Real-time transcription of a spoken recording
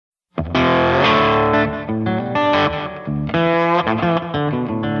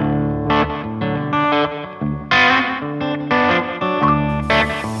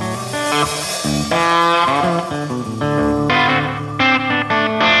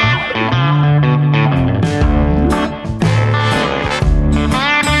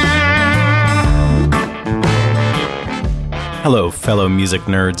Hello, fellow music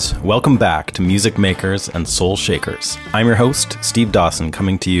nerds. Welcome back to Music Makers and Soul Shakers. I'm your host, Steve Dawson,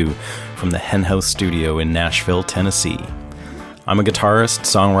 coming to you from the Hen House Studio in Nashville, Tennessee. I'm a guitarist,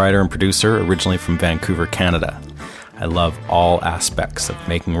 songwriter, and producer originally from Vancouver, Canada. I love all aspects of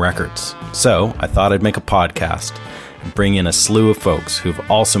making records, so I thought I'd make a podcast and bring in a slew of folks who've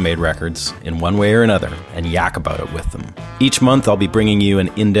also made records in one way or another and yak about it with them. Each month I'll be bringing you an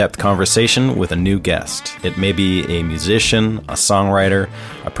in-depth conversation with a new guest. It may be a musician, a songwriter,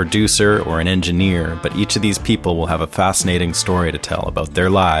 a producer, or an engineer, but each of these people will have a fascinating story to tell about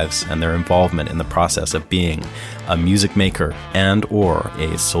their lives and their involvement in the process of being a music maker and or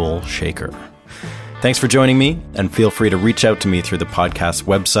a soul shaker. Thanks for joining me, and feel free to reach out to me through the podcast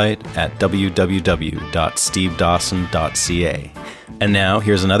website at www.stevedawson.ca. And now,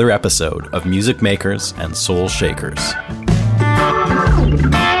 here's another episode of Music Makers and Soul Shakers.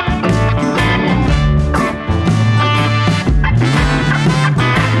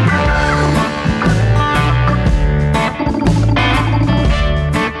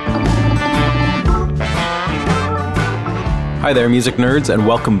 Hi there, music nerds, and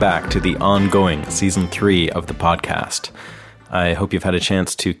welcome back to the ongoing Season 3 of the podcast. I hope you've had a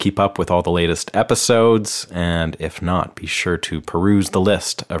chance to keep up with all the latest episodes, and if not, be sure to peruse the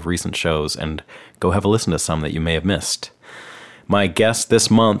list of recent shows and go have a listen to some that you may have missed. My guest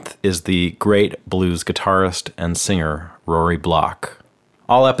this month is the great blues guitarist and singer Rory Block.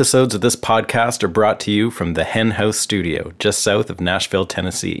 All episodes of this podcast are brought to you from the Hen House Studio, just south of Nashville,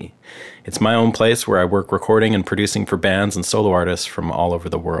 Tennessee. It's my own place where I work recording and producing for bands and solo artists from all over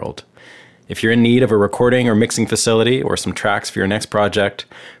the world. If you're in need of a recording or mixing facility or some tracks for your next project,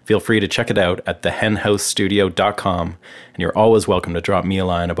 feel free to check it out at thehenhousestudio.com, and you're always welcome to drop me a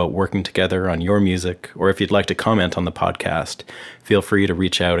line about working together on your music, or if you'd like to comment on the podcast, feel free to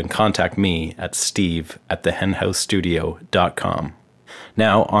reach out and contact me at steve@thehenhousestudio.com.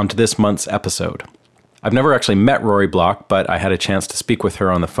 Now, on to this month's episode. I've never actually met Rory Block, but I had a chance to speak with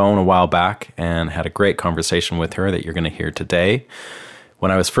her on the phone a while back and had a great conversation with her that you're going to hear today.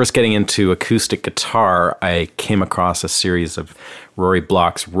 When I was first getting into acoustic guitar, I came across a series of Rory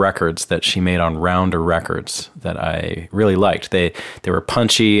Block's records that she made on Rounder Records that I really liked. They were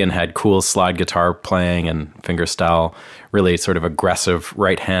punchy and had cool slide guitar playing and fingerstyle, really sort of aggressive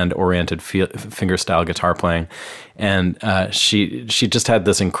right-hand oriented fingerstyle guitar playing. And she just had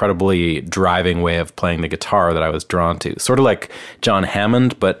this incredibly driving way of playing the guitar that I was drawn to. Sort of like John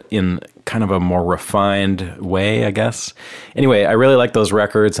Hammond, but in kind of a more refined way, I guess. Anyway, I really liked those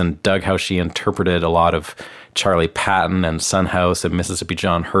records and dug how she interpreted a lot of Charlie Patton and Son House and Mississippi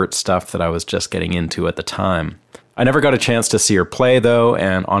John Hurt stuff that I was just getting into at the time. I never got a chance to see her play, though,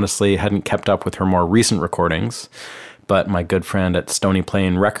 and honestly hadn't kept up with her more recent recordings. But my good friend at Stony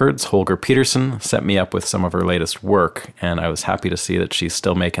Plain Records, Holger Peterson, set me up with some of her latest work, and I was happy to see that she's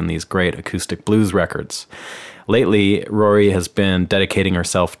still making these great acoustic blues records. Lately, Rory has been dedicating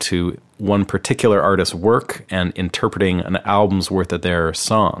herself to one particular artist's work and interpreting an album's worth of their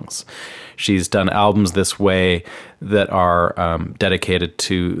songs. She's done albums this way that are dedicated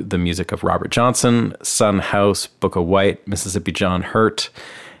to the music of Robert Johnson, Son House, Booker White, Mississippi John Hurt,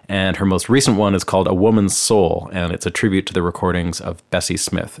 and her most recent one is called A Woman's Soul, and it's a tribute to the recordings of Bessie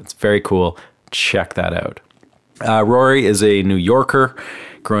Smith. It's very cool. Check that out. Rory is a New Yorker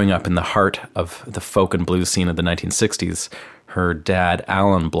growing up in the heart of the folk and blues scene of the 1960s. Her dad,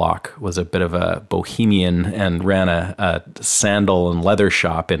 Alan Block, was a bit of a bohemian and ran a sandal and leather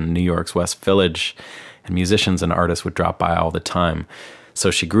shop in New York's West Village, and musicians and artists would drop by all the time. So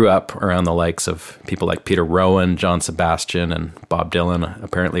she grew up around the likes of people like Peter Rowan, John Sebastian, and Bob Dylan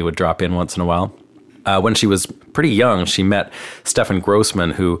apparently would drop in once in a while. When she was pretty young, she met Stefan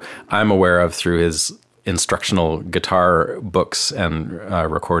Grossman, who I'm aware of through his instructional guitar books and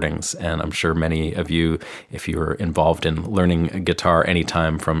recordings. And I'm sure many of you, if you were involved in learning guitar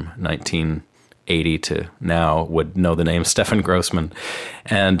anytime from 1980 to now, would know the name Stefan Grossman.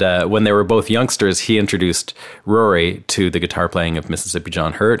 And when they were both youngsters, he introduced Rory to the guitar playing of Mississippi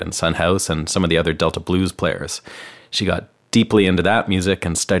John Hurt and Son House and some of the other Delta blues players. She got deeply into that music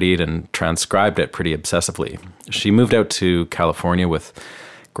and studied and transcribed it pretty obsessively. She moved out to California with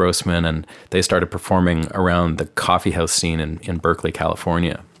Grossman, and they started performing around the coffee house scene in Berkeley,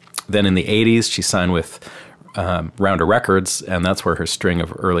 California. Then in the 80s, she signed with Rounder Records, and that's where her string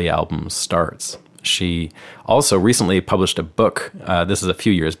of early albums starts. She also recently published a book. This is a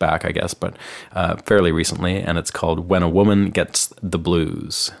few years back, I guess, but fairly recently, and it's called When a Woman Gets the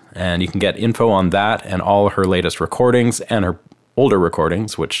Blues. And you can get info on that and all her latest recordings and her older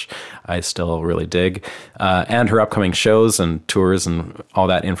recordings, which I still really dig, and her upcoming shows and tours and all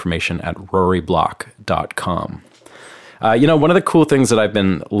that information at roryblock.com. One of the cool things that I've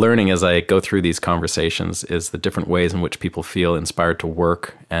been learning as I go through these conversations is the different ways in which people feel inspired to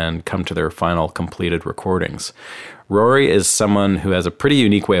work and come to their final completed recordings. Rory is someone who has a pretty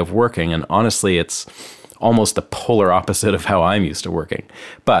unique way of working, and honestly, it's almost the polar opposite of how I'm used to working.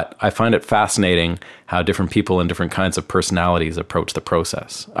 But I find it fascinating how different people and different kinds of personalities approach the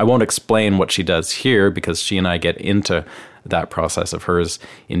process. I won't explain what she does here because she and I get into that process of hers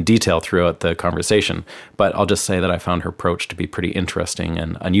in detail throughout the conversation, but I'll just say that I found her approach to be pretty interesting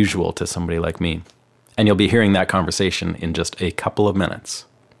and unusual to somebody like me. And you'll be hearing that conversation in just a couple of minutes.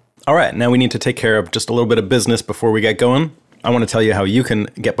 All right, now we need to take care of just a little bit of business before we get going. I want to tell you how you can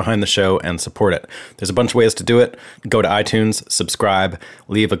get behind the show and support it. There's a bunch of ways to do it. Go to iTunes, subscribe,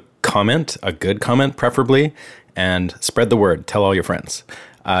 leave a comment, a good comment preferably, and spread the word. Tell all your friends.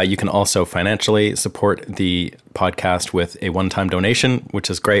 You can also financially support the podcast with a one-time donation, which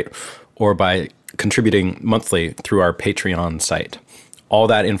is great, or by contributing monthly through our Patreon site. All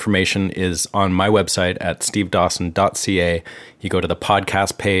that information is on my website at stevedawson.ca. You go to the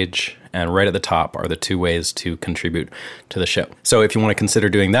podcast page, and right at the top are the two ways to contribute to the show. So if you want to consider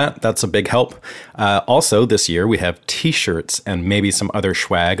doing that, that's a big help. Also, this year we have t-shirts and maybe some other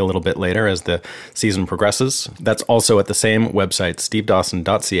swag a little bit later as the season progresses. That's also at the same website,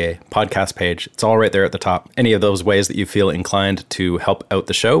 stevedawson.ca, podcast page. It's all right there at the top. Any of those ways that you feel inclined to help out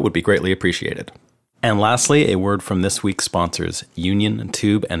the show would be greatly appreciated. And lastly, a word from this week's sponsors, Union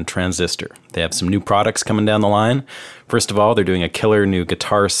Tube and Transistor. They have some new products coming down the line. First of all, they're doing a killer new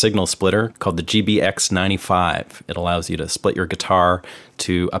guitar signal splitter called the GBX95. It allows you to split your guitar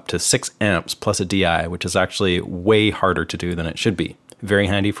to up to 6 amps plus a DI, which is actually way harder to do than it should be. Very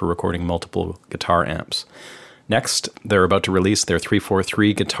handy for recording multiple guitar amps. Next, they're about to release their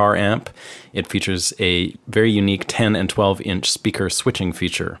 343 guitar amp. It features a very unique 10 and 12-inch speaker switching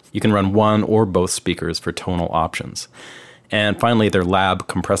feature. You can run one or both speakers for tonal options. And finally, their Lab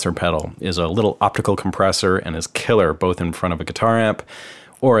compressor pedal is a little optical compressor and is killer both in front of a guitar amp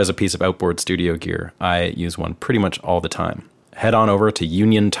or as a piece of outboard studio gear. I use one pretty much all the time. Head on over to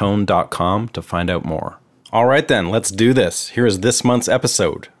uniontone.com to find out more. All right then, let's do this. Here is this month's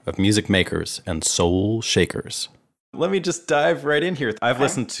episode of Music Makers and Soul Shakers. Let me just dive right in here. I've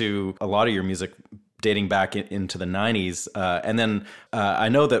listened to a lot of your music dating back into the 90s. And then I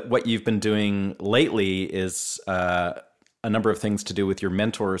know that what you've been doing lately is a number of things to do with your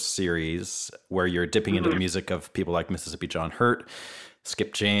Mentor series, where you're dipping into the music of people like Mississippi John Hurt,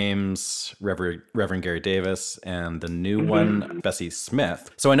 Skip James, Reverend Gary Davis, and the new one, Bessie Smith.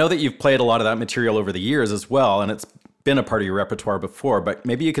 So I know that you've played a lot of that material over the years as well, and it's been a part of your repertoire before, but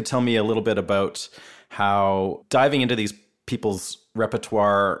maybe you could tell me a little bit about how diving into these people's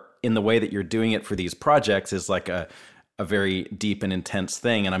repertoire in the way that you're doing it for these projects is like a very deep and intense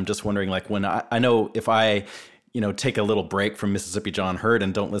thing. And I'm just wondering, like, when I know if I take a little break from Mississippi John Hurt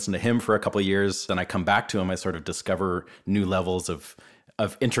and don't listen to him for a couple of years, then I come back to him, I sort of discover new levels of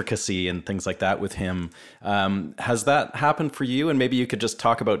intricacy and things like that with him. Has that happened for you? And maybe you could just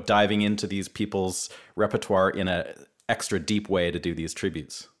talk about diving into these people's repertoire in an extra deep way to do these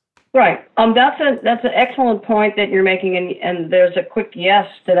tributes. Right. That's an excellent point that you're making, and there's a quick yes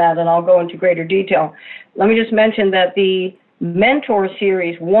to that, and I'll go into greater detail. Let me just mention that the Mentor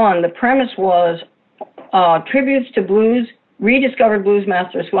Series 1, the premise was tributes to rediscovered blues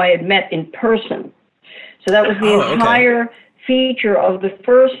masters who I had met in person. So that was the entire feature of the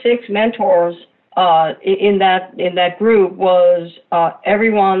first 6 mentors in that group was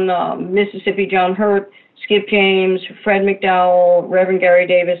everyone, Mississippi John Hurt, Skip James, Fred McDowell, Reverend Gary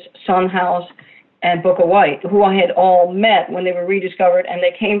Davis, Son House, and Booker White, who I had all met when they were rediscovered, and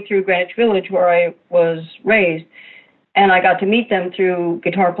they came through Greenwich Village where I was raised. And I got to meet them through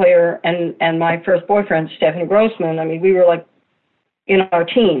guitar player and my first boyfriend, Stephen Grossman. I mean, we were like in our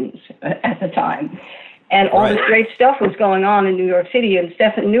teens at the time. And all this great stuff was going on in New York City, and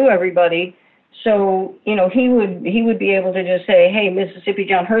Stephen knew everybody. So, he would be able to just say, hey, Mississippi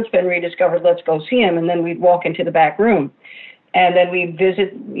John Hurt's been rediscovered, let's go see him. And then we'd walk into the back room. And then we'd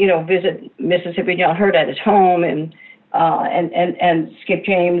visit Mississippi John Hurt at his home, and Skip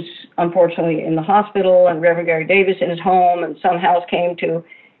James, unfortunately, in the hospital, and Reverend Gary Davis in his home, and Son House came to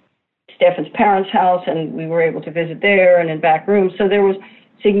Stephen's parents' house, and we were able to visit there and in back rooms. So there was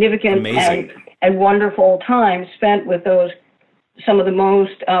significant and wonderful time spent with some of the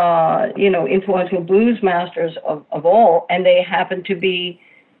most, influential blues masters of all, and they happened to be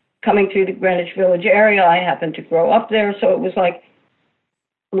coming through the Greenwich Village area. I happened to grow up there, so it was like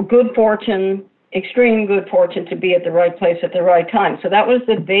good fortune, extreme good fortune to be at the right place at the right time. So that was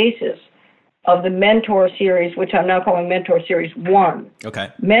the basis of the Mentor Series, which I'm now calling Mentor Series 1. Okay.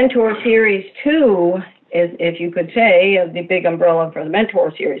 Mentor Series 2 if you could say, the big umbrella for the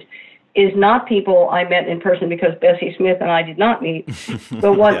Mentor series, is not people I met in person, because Bessie Smith and I did not meet.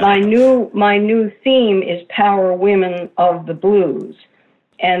 But what my new theme is power women of the blues.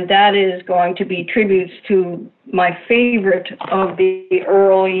 And that is going to be tributes to my favorite of the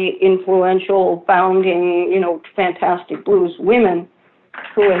early influential founding, fantastic blues women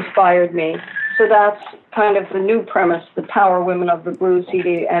who inspired me. So that's kind of the new premise, the Power Women of the Blues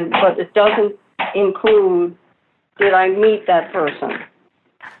CD, but it doesn't include, did I meet that person?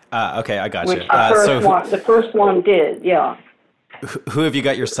 Okay, I got Which you. The first one did, yeah. Who have you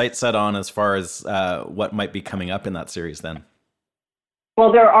got your sights set on as far as what might be coming up in that series then?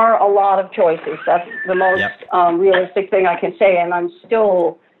 Well, there are a lot of choices. That's the most realistic thing I can say. And I'm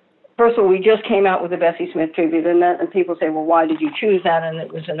still, first of all, we just came out with the Bessie Smith tribute, and people say, well, why did you choose that? And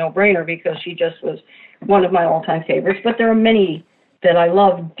it was a no-brainer because she just was one of my all-time favorites. But there are many that I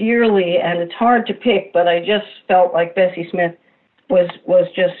love dearly, and it's hard to pick, but I just felt like Bessie Smith was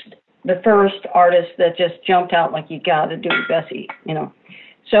just the first artist that just jumped out like, you got to do Bessie,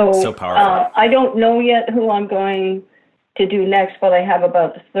 So powerful. I don't know yet who I'm going to do next, but I have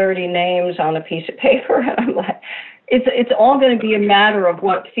about 30 names on a piece of paper. And I'm like, it's all going to be a matter of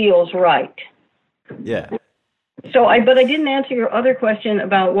what feels right. Yeah. So but I didn't answer your other question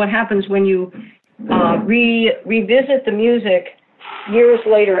about what happens when you revisit the music years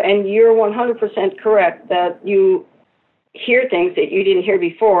later, and you're 100% correct that you hear things that you didn't hear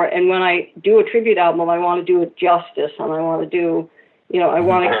before. And when I do a tribute album, I want to do it justice, and I want to do, I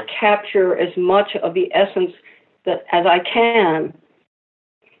want to capture as much of the essence as I can.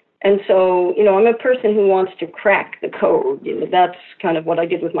 And so, I'm a person who wants to crack the code. That's kind of what I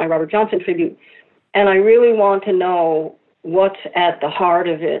did with my Robert Johnson tribute. And I really want to know what's at the heart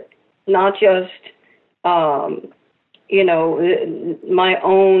of it, not just, my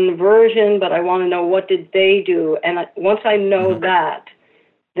own version, but I want to know what did they do. And once I know that,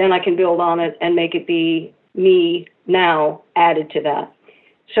 then I can build on it and make it be me now added to that.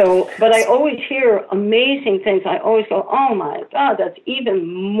 So, but I always hear amazing things. I always go, oh my God, that's even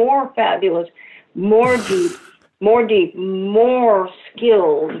more fabulous, more deep, more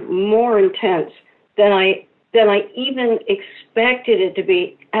skilled, more intense than I even expected it to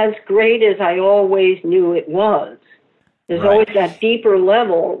be, as great as I always knew it was. There's always that deeper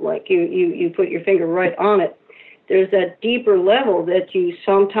level, like you put your finger right on it. There's that deeper level that you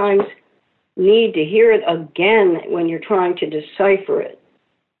sometimes need to hear it again when you're trying to decipher it.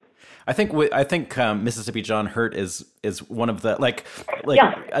 I think Mississippi John Hurt is one of the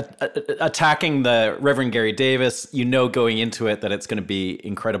attacking the Reverend Gary Davis. Going into it that it's going to be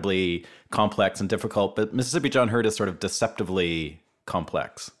incredibly complex and difficult, but Mississippi John Hurt is sort of deceptively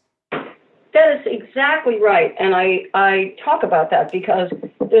complex. That is exactly right, and I talk about that because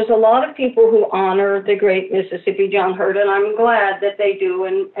there's a lot of people who honor the great Mississippi John Hurt, and I'm glad that they do,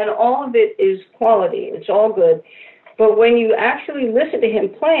 and all of it is quality. It's all good. But when you actually listen to him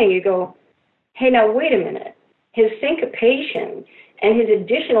playing, you go, hey, now wait a minute. His syncopation and his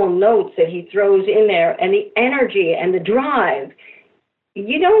additional notes that he throws in there and the energy and the drive,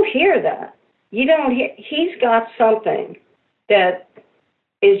 you don't hear that. He's got something that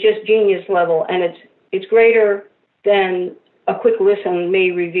is just genius level, and it's greater than a quick listen may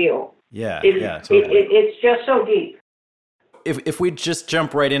reveal. Totally. It's just so deep. If we just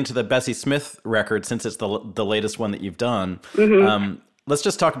jump right into the Bessie Smith record, since it's the latest one that you've done, let's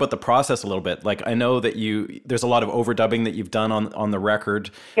just talk about the process a little bit. Like, I know that there's a lot of overdubbing that you've done on the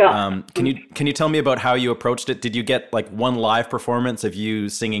record. Yeah. Can you tell me about how you approached it? Did you get like one live performance of you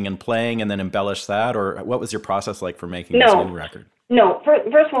singing and playing and then embellish that, or what was your process like for making this new record? No.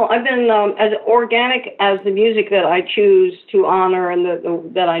 First of all, I've been as organic as the music that I choose to honor and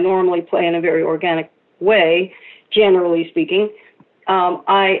that I normally play in a very organic way. Generally speaking,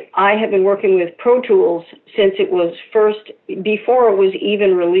 I have been working with Pro Tools since it was before it was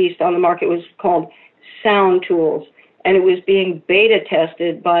even released on the market. It was called Sound Tools, and it was being beta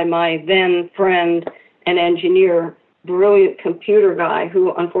tested by my then friend and engineer, brilliant computer guy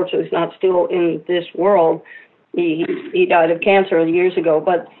who unfortunately is not still in this world. He died of cancer years ago,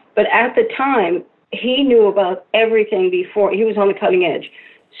 but at the time he knew about everything before. He was on the cutting edge.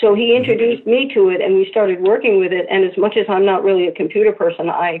 So he introduced me to it, and we started working with it. And as much as I'm not really a computer person,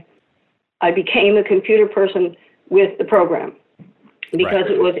 I became a computer person with the program because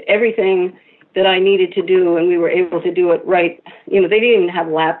it was everything that I needed to do, and we were able to do it right. They didn't even have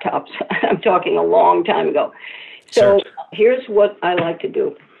laptops. I'm talking a long time ago. So here's what I like to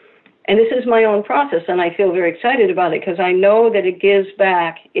do. And this is my own process, and I feel very excited about it because I know that it gives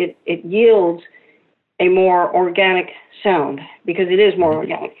back, it yields a more organic sound because it is more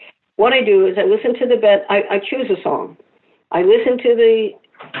organic. what I do is I listen to the bed. I choose a song. I listen to the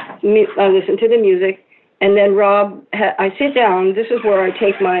music, and then I sit down. This is where I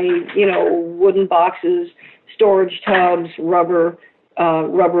take my, wooden boxes, storage tubs, rubber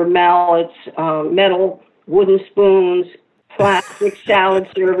mallets, metal, wooden spoons, plastic salad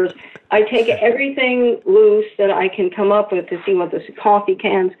servers. I take everything loose that I can come up with to see what this coffee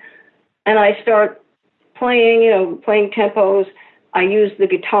cans, and I start playing tempos. I use the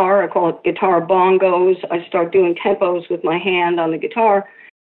guitar. I call it guitar bongos. I start doing tempos with my hand on the guitar.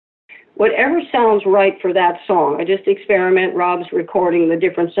 Whatever sounds right for that song. I just experiment. Rob's recording the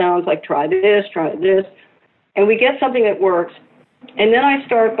different sounds, like try this, and we get something that works. And then I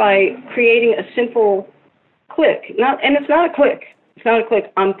start by creating a simple click. It's not a click. It's not a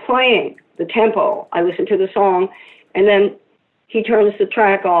click. I'm playing the tempo. I listen to the song, and then he turns the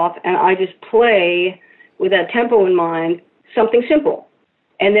track off, and I just play with that tempo in mind, something simple.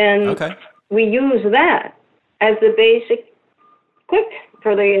 And then we use that as the basic click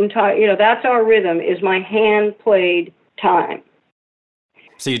for the entire, that's our rhythm, is my hand-played time.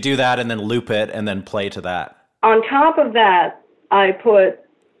 So you do that and then loop it and then play to that. On top of that, I put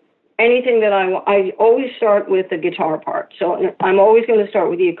anything that I always start with the guitar part. So I'm always going to start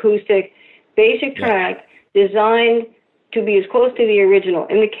with the acoustic basic track designed to be as close to the original.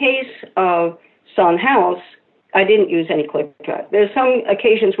 In the case of Son House, I didn't use any click track. There's some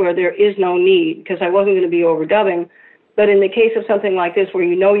occasions where there is no need because I wasn't going to be overdubbing. But in the case of something like this where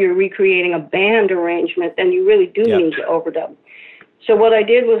you're recreating a band arrangement, then you really do need to overdub. So what I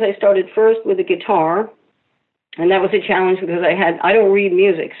did was I started first with the guitar, and that was a challenge because I don't read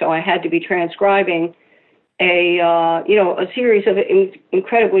music, so I had to be transcribing a series of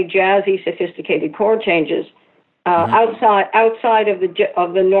incredibly jazzy, sophisticated chord changes outside of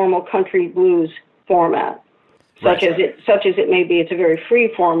the normal country blues format. Such as it may be. It's a very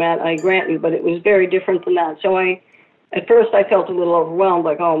free format, I grant you, but it was very different than that. So at first I felt a little overwhelmed,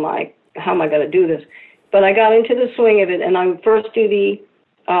 like, oh my, how am I going to do this? But I got into the swing of it, and I would first do the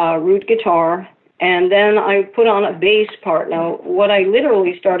root guitar, and then I put on a bass part. Now, what I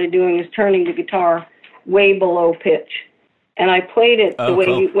literally started doing is turning the guitar way below pitch. And I played it the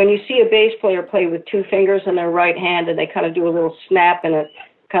way when you see a bass player play with two fingers in their right hand, and they kind of do a little snap and a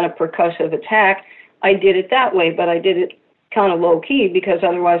kind of percussive attack. I did it that way, but I did it kind of low-key because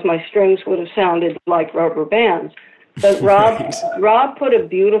otherwise my strings would have sounded like rubber bands. But Rob put a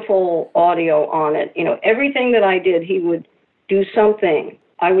beautiful audio on it. Everything that I did, he would do something.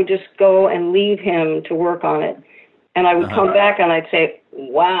 I would just go and leave him to work on it. And I would come back and I'd say,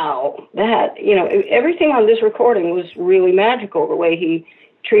 wow, everything on this recording was really magical, the way he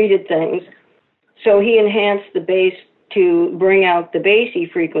treated things. So he enhanced the bass to bring out the bassy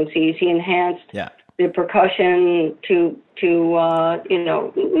frequencies. He enhanced the percussion to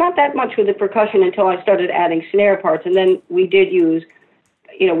not that much with the percussion until I started adding snare parts, and then we did use,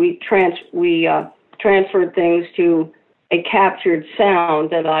 we transferred things to a captured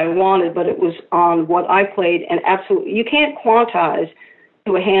sound that I wanted, but it was on what I played, and absolutely you can't quantize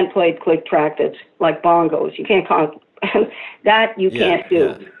to a hand played click track that's like bongos. You can't that you can't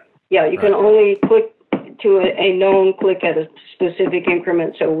do. You can only click to a known click at a specific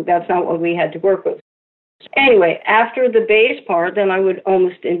increment, so that's not what we had to work with. Anyway, after the bass part, then I would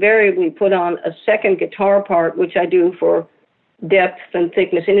almost invariably put on a second guitar part, which I do for depth and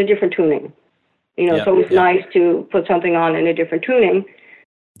thickness in a different tuning. It's always nice to put something on in a different tuning.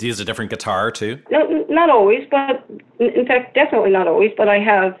 Do you use a different guitar too? No, not always, but in fact, definitely not always. But I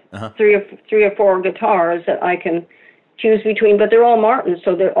have three or four guitars that I can choose between, but they're all Martins,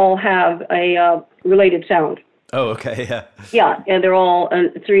 so they all have a related sound. Oh, okay, yeah. Yeah, and they're all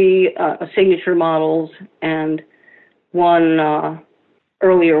three signature models and one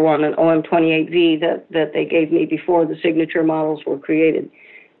earlier one, an OM28V that they gave me before the signature models were created.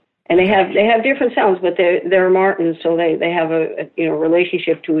 And they have different sounds, but they're Martins, so they have a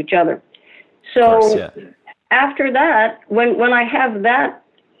relationship to each other. So of course, after that, when I have that,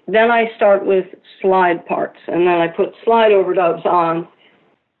 then I start with slide parts, and then I put slide overdubs on,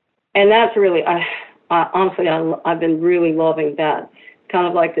 and that's really honestly, I've been really loving that. Kind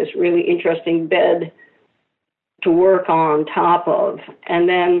of like this really interesting bed to work on top of. And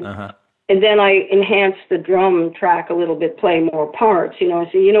then I enhance the drum track a little bit, play more parts. I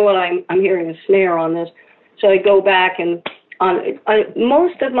say, what, I'm hearing a snare on this. So I go back and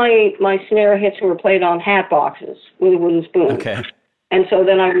most of my snare hits were played on hat boxes with a wooden spoon. Okay. And so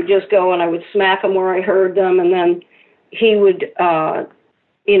then I would just go and I would smack them where I heard them, and then he would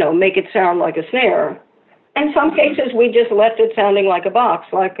make it sound like a snare. In some cases, we just left it sounding like a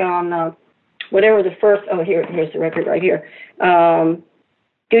box, like on whatever the first, here's the record right here.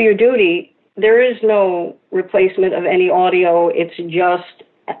 do your duty. There is no replacement of any audio. It's just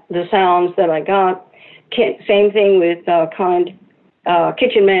the sounds that I got. Same thing with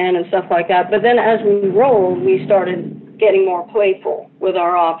Kitchen Man and stuff like that. But then as we rolled, we started getting more playful with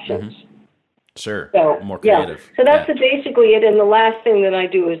our options. Mm-hmm. Sure. So, more creative. Yeah. So that's basically it. And the last thing that I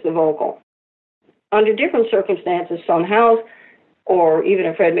do is the vocal. Under different circumstances, Son House or even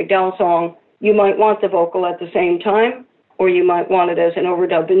a Fred McDowell song, you might want the vocal at the same time, or you might want it as an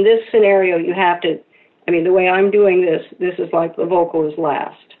overdub. In this scenario, you have to, the way I'm doing this is like the vocal is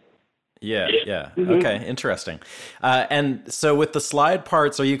last. Yeah. Mm-hmm. Okay, interesting. And so with the slide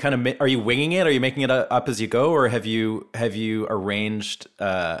parts, are you winging it? Are you making it up as you go, or have you arranged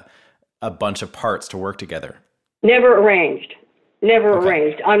a bunch of parts to work together? Never arranged.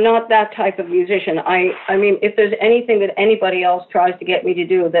 I'm not that type of musician. If there's anything that anybody else tries to get me to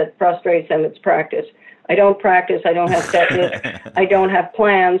do that frustrates them, it's practice. I don't practice. I don't have set lists. I don't have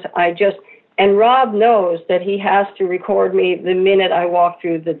plans. And Rob knows that he has to record me the minute I walk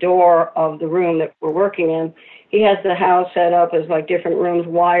through the door of the room that we're working in. He has the house set up as like different rooms.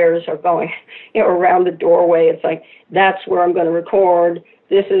 Wires are going, around the doorway. It's like, that's where I'm going to record.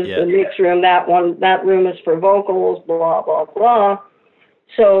 This is the mix room. That room is for vocals, blah, blah, blah.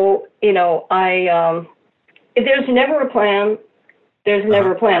 So, there's never a plan. There's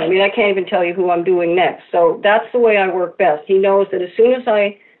never a plan. I can't even tell you who I'm doing next. So that's the way I work best. He knows that as soon as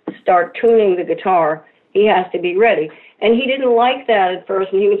I start tuning the guitar, he has to be ready. And he didn't like that at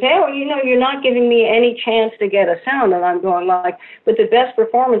first. And he would say, you're not giving me any chance to get a sound. And I'm going but the best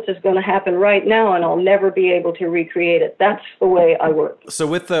performance is going to happen right now, and I'll never be able to recreate it. That's the way I work. So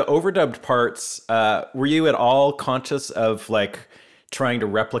with the overdubbed parts, were you at all conscious of trying to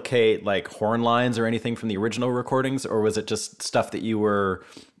replicate horn lines or anything from the original recordings, or was it just stuff that you were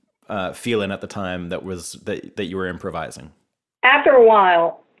feeling at the time that you were improvising? After a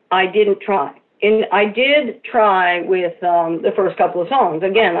while, I didn't try. And I did try with the first couple of songs.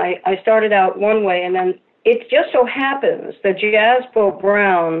 Again, I started out one way, and then it just so happens that Jaspo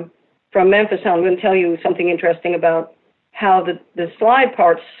Brown from Memphis, I'm going to tell you something interesting about how the slide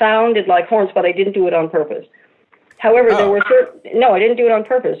parts sounded like horns, but I didn't do it on purpose. However, there were I didn't do it on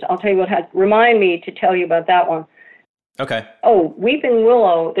purpose. I'll tell you what remind me to tell you about that one. Okay. Oh, Weeping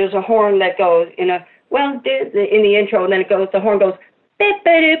Willow, there's a horn that goes in the intro, and then the horn goes, it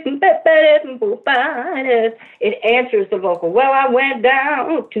answers the vocal. Well, I went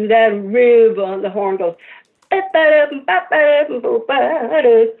down to that river, and the horn goes,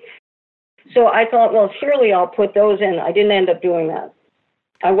 so I thought, well, surely I'll put those in. I didn't end up doing that.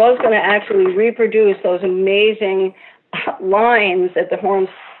 I was going to actually reproduce those amazing lines that the horns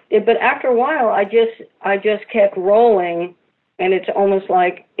did, but after a while, I just kept rolling, and it's almost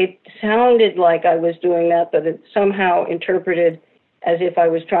like it sounded like I was doing that, but it somehow interpreted as if I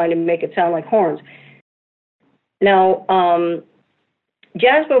was trying to make it sound like horns. Now,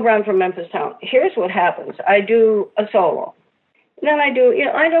 Jaspo Brown from Memphis Town, here's what happens. I do a solo. Then I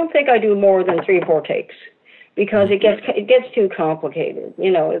don't think I do more than 3 or 4 takes, because it gets too complicated.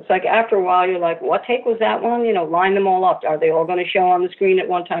 It's like after a while you're like, what take was that one? Line them all up. Are they all going to show on the screen at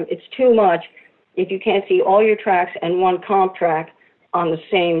one time? It's too much if you can't see all your tracks and one comp track on the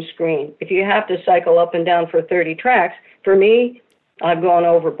same screen. If you have to cycle up and down for 30 tracks, for me, I've gone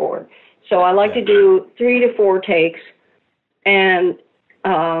overboard. So I like to do 3 to 4 takes. And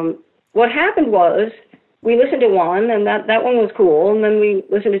what happened was we listened to one, and that one was cool. And then we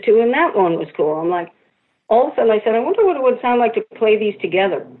listened to 2, and that one was cool. I'm like, all of a sudden I said, I wonder what it would sound like to play these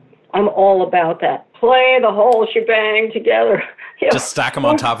together. I'm all about that. Play the whole shebang together. Just stack them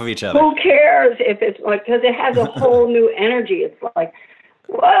on top of each other. Who cares if it's because it has a whole new energy. It's like,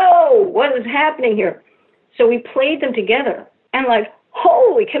 whoa, what is happening here? So we played them together. And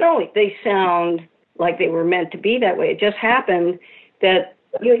holy cannoli, they sound like they were meant to be that way. It just happened that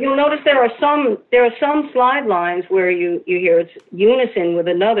you'll notice there are some slide lines where you hear it's unison with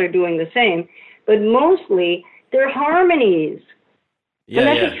another doing the same, but mostly they're harmonies. Yeah, and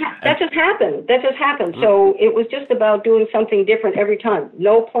that just happened. So it was just about doing something different every time.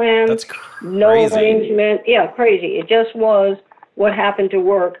 No plan, no arrangement. Yeah, crazy. It just was what happened to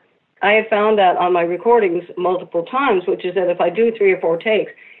work. I have found that on my recordings multiple times, which is that if I do 3 or 4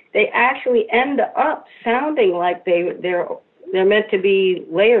 takes, they actually end up sounding like they're meant to be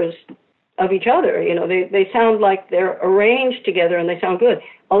layers of each other. They sound like they're arranged together, and they sound good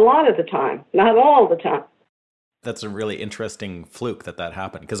a lot of the time, not all the time. That's a really interesting fluke that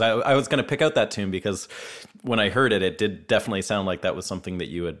happened, because I was going to pick out that tune, because when I heard it, it did definitely sound like that was something that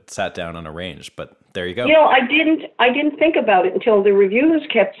you had sat down and arranged. But there you go. I didn't think about it until the reviews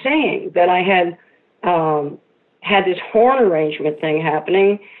kept saying that I had had this horn arrangement thing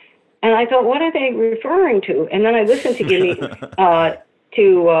happening. And I thought, what are they referring to? And then I listened to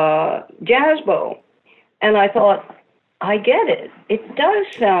Jazzbo, and I thought, I get it. It does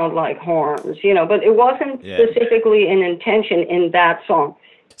sound like horns, but it wasn't specifically an intention in that song.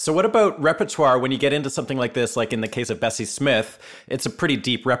 So what about repertoire when you get into something like this, like in the case of Bessie Smith? It's a pretty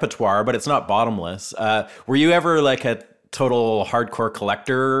deep repertoire, but it's not bottomless. Were you ever like a total hardcore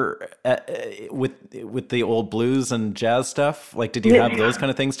collector with the old blues and jazz stuff? Like, did you have those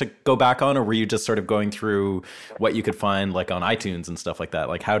kind of things to go back on, or were you just sort of going through what you could find like on iTunes and stuff like that?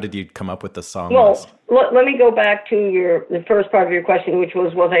 Like, how did you come up with the song? Well, let me go back to the first part of your question, which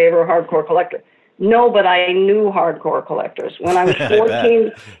was I ever a hardcore collector? No, but I knew hardcore collectors. When I was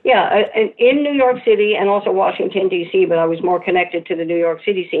 14, in New York City and also Washington, D.C., but I was more connected to the New York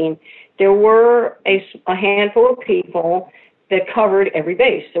City scene, there were a handful of people that covered every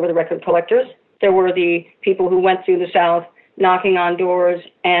base. There were the record collectors. There were the people who went through the South knocking on doors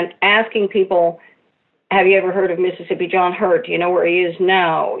and asking people, have you ever heard of Mississippi John Hurt? Do you know where he is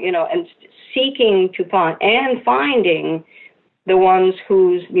now? And seeking to finding the ones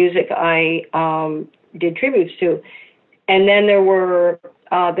whose music I did tributes to. And then there were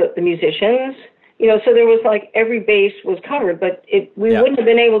the musicians, so there was like every base was covered, but we wouldn't have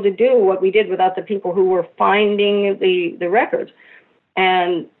been able to do what we did without the people who were finding the records.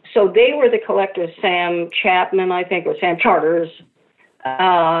 And so they were the collectors, Sam Chapman, I think, or Sam Charters,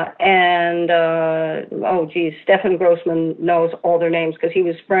 Stephen Grossman knows all their names because he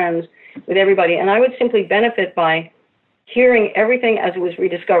was friends with everybody. And I would simply benefit by hearing everything as it was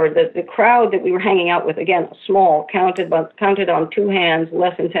rediscovered. The crowd that we were hanging out with, again, small, counted on two hands,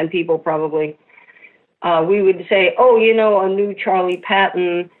 less than 10 people probably. We would say, a new Charlie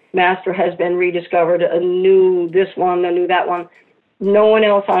Patton master has been rediscovered, a new this one, a new that one. No one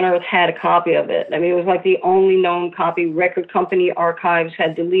else on earth had a copy of it. I mean, it was like the only known copy. Record company archives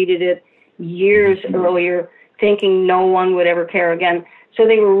had deleted it years earlier, thinking no one would ever care again. So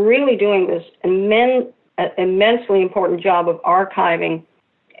they were really doing this immensely important job of archiving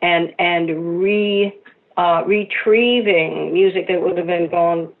and retrieving music that would have been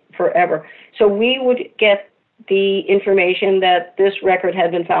gone forever. So we would get the information that this record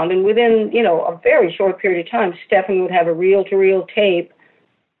had been found, and within a very short period of time, Stephen would have a reel-to-reel tape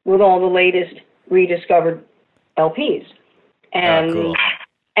with all the latest rediscovered LPs, and cool.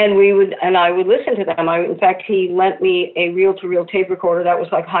 and I would listen to them. In fact, he lent me a reel-to-reel tape recorder that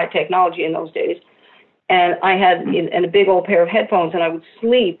was like high technology in those days. And I had a big old pair of headphones, and I would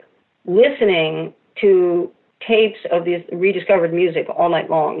sleep listening to tapes of this rediscovered music all night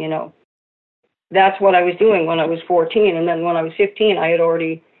long, That's what I was doing when I was 14. And then when I was 15, I had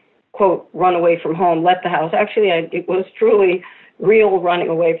already, quote, run away from home, left the house. Actually, it was truly real running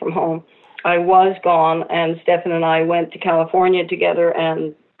away from home. I was gone, and Stephen and I went to California together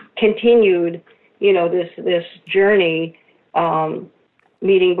and continued, this journey,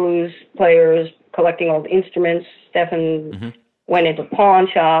 meeting blues players, collecting old instruments. Stephen went into pawn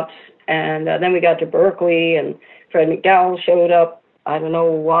shops, and then we got to Berkeley, and Fred McDowell showed up. I don't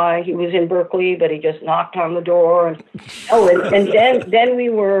know why he was in Berkeley, but he just knocked on the door. And then we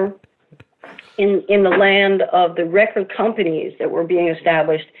were in the land of the record companies that were being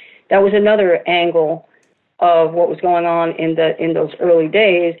established. That was another angle of what was going on in those early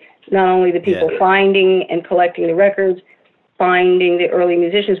days. Not only the people finding and collecting the records, finding the early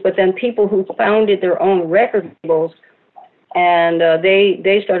musicians, but then people who founded their own record labels, and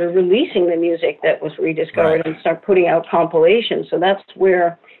they started releasing the music that was rediscovered and start putting out compilations. So that's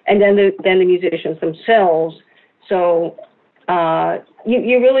where, and then the musicians themselves. So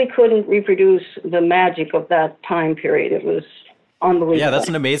you really couldn't reproduce the magic of that time period. It was unbelievable. Yeah, that's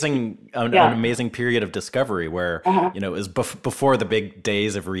an amazing period of discovery where it was before the big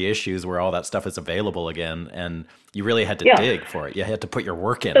days of reissues where all that stuff is available again, and you really had to dig for it. You had to put your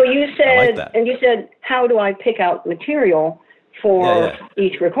work in. So you said, how do I pick out material for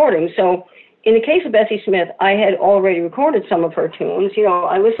each recording? So in the case of Bessie Smith, I had already recorded some of her tunes.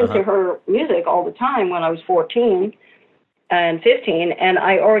 I listened to her music all the time when I was 14 and 15, and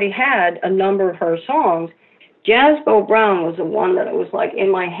I already had a number of her songs. Jazzbo Brown was the one that was like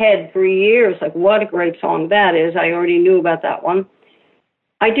in my head for years, like what a great song that is. I already knew about that one.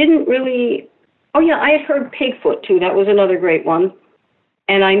 I didn't really, I had heard Pigfoot too. That was another great one.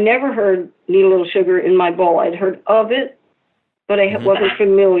 And I never heard Need a Little Sugar in My Bowl. I'd heard of it, but I wasn't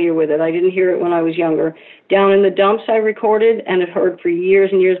familiar with it. I didn't hear it when I was younger. Down in the Dumps I recorded and had heard for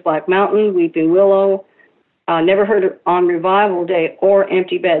years and years Black Mountain, Weeping Willow. Never heard it on Revival Day or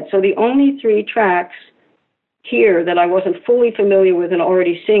Empty Bed. So the only three tracks here that I wasn't fully familiar with and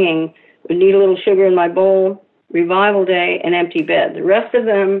already singing were Need a Little Sugar in My Bowl, Revival Day, and Empty Bed. The rest of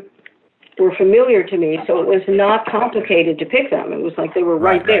them were familiar to me, so it was not complicated to pick them. It was like they were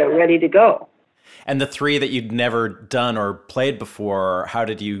right there, ready to go. And the three that you'd never done or played before, how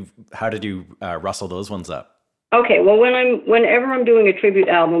did you rustle those ones up? Okay, well, whenever I'm doing a tribute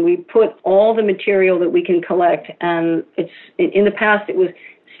album, we put all the material that we can collect, and it's in the past it was,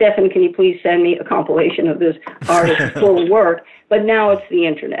 Stefan, can you please send me a compilation of this artist's full work? But now it's the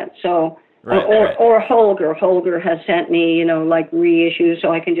internet. So, or Holger has sent me, like reissues,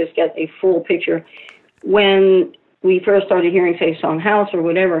 so I can just get a full picture. When we first started hearing, say, Songhouse or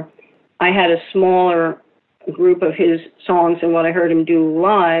whatever, I had a smaller group of his songs than what I heard him do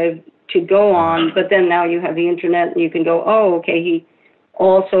live to go on, but then now you have the internet and you can go, oh, okay, he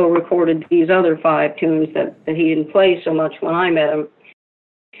also recorded these other 5 tunes that he didn't play so much when I met him.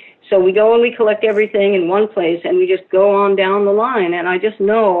 So we go and we collect everything in one place and we just go on down the line, and I just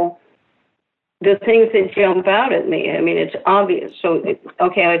know the things that jump out at me. I mean, it's obvious. So,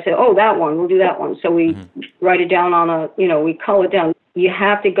 I'd say, oh, that one, we'll do that one. So we write it down on we cull it down. You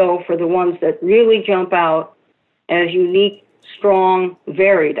have to go for the ones that really jump out as unique, strong,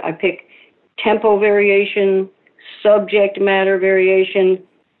 varied. I pick tempo variation, subject matter variation,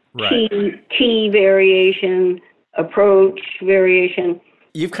 key variation, approach variation.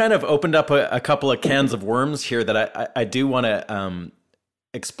 You've kind of opened up a couple of cans of worms here that I do want to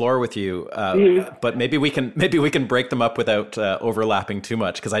explore with you, but maybe we can break them up without overlapping too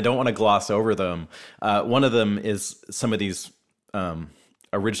much, because I don't want to gloss over them. One of them is some of these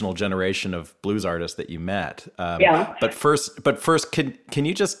original generation of blues artists that you met. But first, can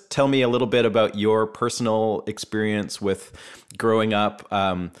you just tell me a little bit about your personal experience with growing up?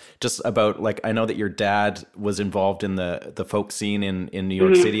 Just about, like, I know that your dad was involved in the folk scene in New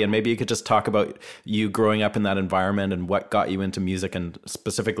York City, and maybe you could just talk about you growing up in that environment and what got you into music and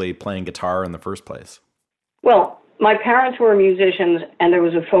specifically playing guitar in the first place. Well, my parents were musicians, and there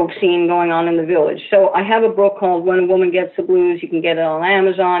was a folk scene going on in the village. So I have a book called When a Woman Gets the Blues. You can get it on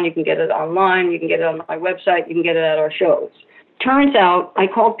Amazon. You can get it online. You can get it on my website. You can get it at our shows. Turns out I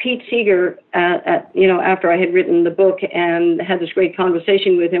called Pete Seeger after I had written the book and had this great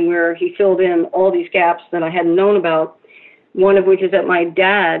conversation with him where he filled in all these gaps that I hadn't known about, one of which is that my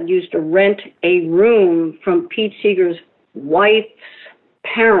dad used to rent a room from Pete Seeger's wife's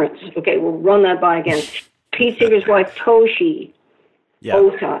parents. Okay, we'll run that by again. Pete Seeger's wife, Toshi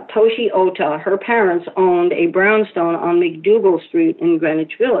Ota, her parents owned a brownstone on McDougal Street in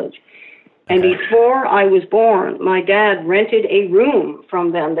Greenwich Village. And before I was born, my dad rented a room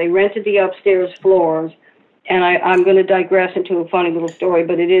from them. They rented the upstairs floors. And I'm going to digress into a funny little story,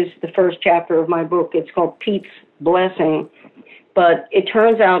 but it is the first chapter of my book. It's called Pete's Blessing. But it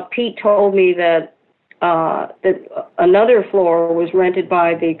turns out Pete told me that another floor was rented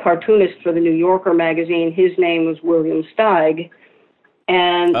by the cartoonist for the New Yorker magazine. His name was William Steig.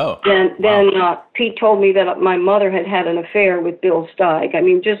 And then Pete told me that my mother had an affair with Bill Steig. I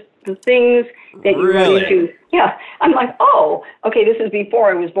mean, just the things that you run into. Yeah, I'm like, oh, okay, this is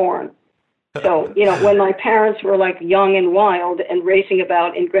before I was born. So, when my parents were like young and wild and racing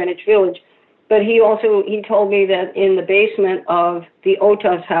about in Greenwich Village. But he told me that in the basement of the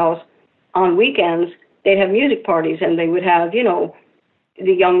Ota's house on weekends, they'd have music parties, and they would have, the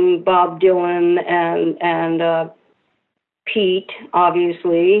young Bob Dylan and Pete,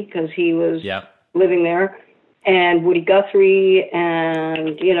 obviously, because he was living there, and Woody Guthrie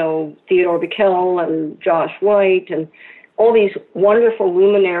and, Theodore Bikel and Josh White, and all these wonderful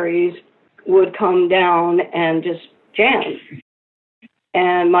luminaries would come down and just jam.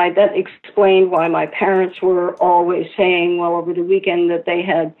 And that explained why my parents were always saying, well, over the weekend that they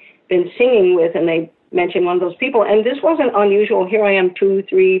had been singing with, and they mentioned one of those people. And this wasn't unusual. Here I am, 2,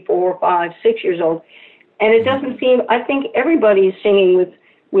 3, 4, 5, 6 years old. And it doesn't seem, I think everybody's singing with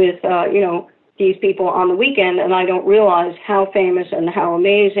these people on the weekend, and I don't realize how famous and how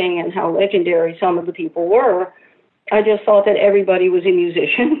amazing and how legendary some of the people were. I just thought that everybody was a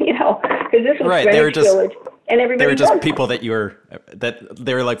musician, because this was Greenwich Village, and everybody. They were just people that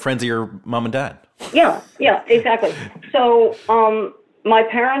they were like friends of your mom and dad. Yeah, exactly. So my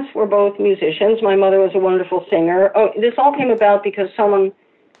parents were both musicians. My mother was a wonderful singer. Oh, this all came about because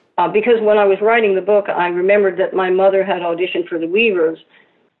because when I was writing the book, I remembered that my mother had auditioned for the Weavers,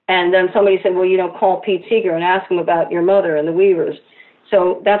 and then somebody said, well, call Pete Seeger and ask him about your mother and the Weavers.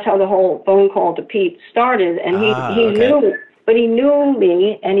 So that's how the whole phone call to Pete started, and he knew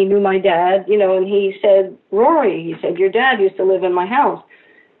me, and he knew my dad, and he said, Rory, he said, your dad used to live in my house.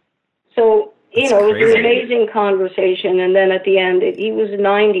 So, it was an amazing conversation, and then at the end, he was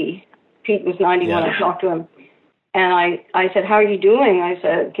 90. Pete was 90 when I talked to him. And I said, how are you doing? I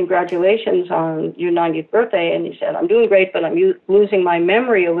said, congratulations on your 90th birthday. And he said, I'm doing great, but I'm losing my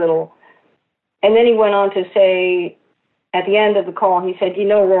memory a little. And then he went on to say, at the end of the call, he said,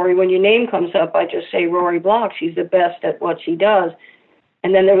 Rory, when your name comes up, I just say Rory Block. She's the best at what she does.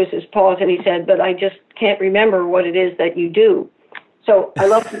 And then there was this pause, and he said, but I just can't remember what it is that you do. So I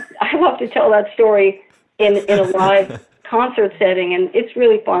love to tell that story in a live concert setting, and it's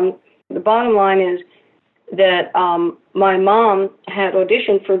really fun. The bottom line is that my mom had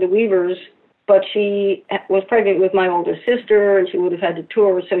auditioned for the Weavers, but she was pregnant with my older sister, and she would have had to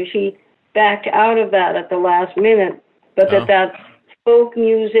tour, so she backed out of that at the last minute. But that folk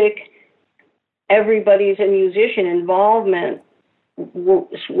music, everybody's a musician involvement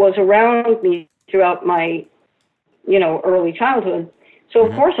was around me throughout my, early childhood. So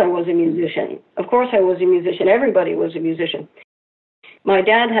of course I was a musician. Everybody was a musician. My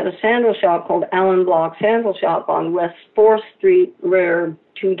dad had a sandal shop called Allen Block Sandal Shop on West 4th Street, where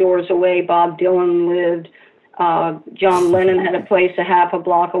 2 doors away Bob Dylan lived. John Lennon had a place a half a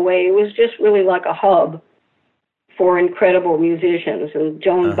block away. It was just really like a hub for incredible musicians. And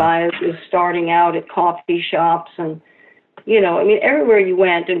Joan Baez was starting out at coffee shops, and everywhere you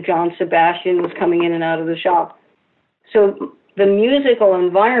went, and John Sebastian was coming in and out of the shop. So the musical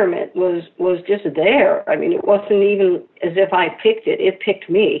environment was just there. I mean, it wasn't even as if I picked it. It picked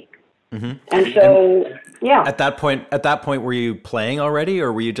me. Mm-hmm. And so, yeah. At that point, were you playing already,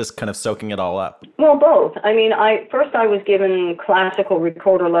 or were you just kind of soaking it all up? Well, both. I mean, I was given classical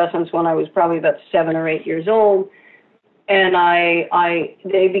recorder lessons when I was probably about 7 or 8 years old. And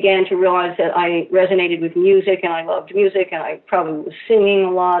they began to realize that I resonated with music, and I loved music, and I probably was singing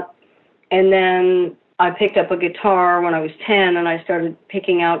a lot. And then I picked up a guitar when I was 10, and I started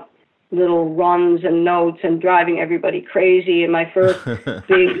picking out little runs and notes and driving everybody crazy. And my first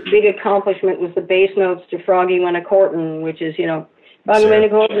big accomplishment was the bass notes to Froggy Went A-Courtin', which is, Froggy Went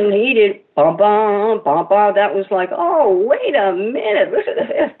A-Courtin', he did bum, bum, bum. That was like, oh, wait a minute, listen to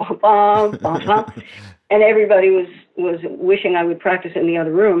this, bum, bum, bum, bum. And everybody was wishing I would practice in the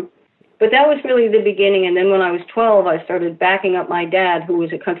other room. But that was really the beginning. And then when I was 12, I started backing up my dad, who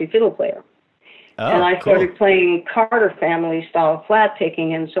was a country fiddle player. Oh, and I started playing Carter family style flat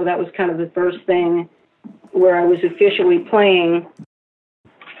picking. And so that was kind of the first thing where I was officially playing.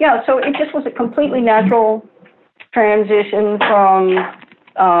 Yeah, so it just was a completely natural transition from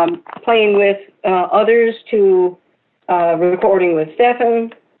playing with others to recording with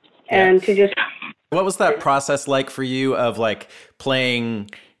Stefan, and to just... What was that process like for you of like playing,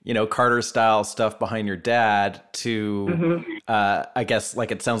 Carter style stuff behind your dad to, I guess, like,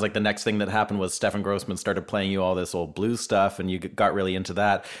 it sounds like the next thing that happened was Stefan Grossman started playing you all this old blues stuff, and you got really into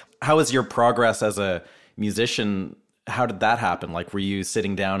that. How was your progress as a musician? How did that happen? Like, were you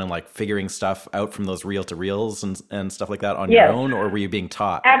sitting down and like figuring stuff out from those reel to reels and stuff like that on your own, or were you being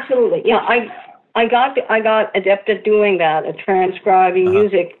taught? Absolutely. Yeah. I got adept at doing that, at transcribing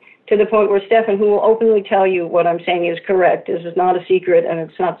music, to the point where Stefan, who will openly tell you what I'm saying is correct, this is not a secret, and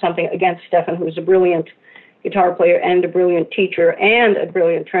it's not something against Stefan, who's a brilliant guitar player and a brilliant teacher and a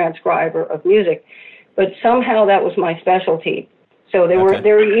brilliant transcriber of music. But somehow that was my specialty. So there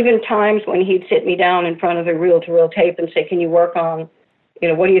were even times when he'd sit me down in front of a reel-to-reel tape and say, can you work on,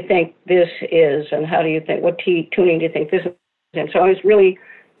 what do you think this is, and how do you think, what tuning do you think this is? And so I was really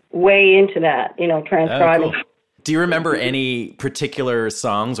way into that, transcribing. Oh, cool. Do you remember any particular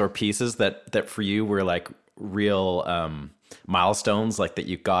songs or pieces that for you were like real milestones, like that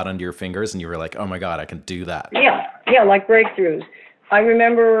you got under your fingers and you were like, oh my God, I can do that? Yeah, like breakthroughs. I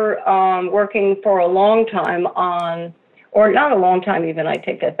remember working for a long time on, or not a long time even, I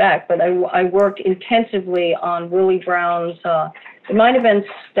take that back, but I worked intensively on Willie Brown's, it might have been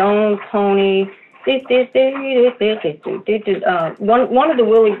Stone Pony, one of the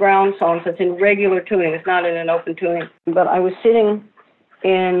Willie Brown songs that's in regular tuning. It's not in an open tuning. But I was sitting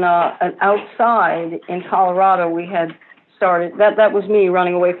in an outside in Colorado. We had started, that was me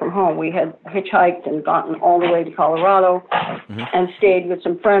running away from home. We had hitchhiked and gotten all the way to Colorado and stayed with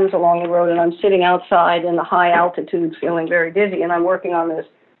some friends along the road. And I'm sitting outside in the high altitude feeling very dizzy. And I'm working on this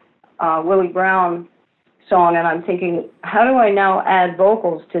Willie Brown song, and I'm thinking, how do I now add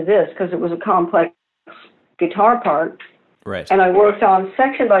vocals to this? Because it was a complex guitar part. Right. And I worked on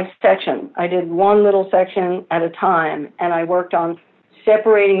section by section. I did one little section at a time, and I worked on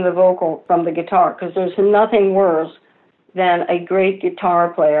separating the vocal from the guitar, because there's nothing worse than a great guitar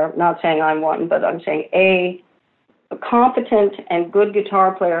player, not saying I'm one, but I'm saying a competent and good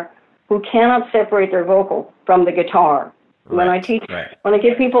guitar player who cannot separate their vocal from the guitar. Right. When I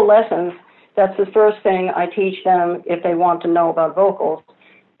give people lessons, that's the first thing I teach them if they want to know about vocals,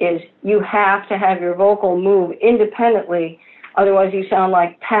 is you have to have your vocal move independently. Otherwise, you sound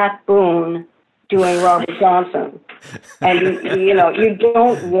like Pat Boone doing Robert Johnson. And, you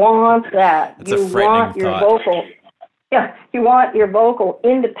don't want that. It's you a frightening want your thought. vocal, you want your vocal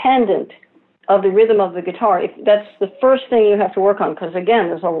independent of the rhythm of the guitar. That's the first thing you have to work on, because, again,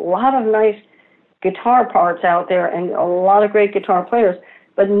 there's a lot of nice guitar parts out there and a lot of great guitar players,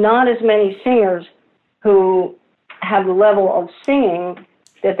 but not as many singers who have the level of singing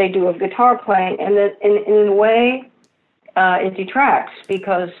that they do of guitar playing, and that in a way it detracts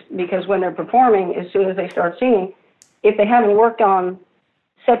because when they're performing, as soon as they start singing, if they haven't worked on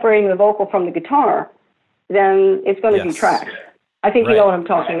separating the vocal from the guitar, then it's going to detract. I think you know what I'm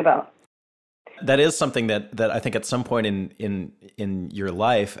talking about. That is something that I think at some point in your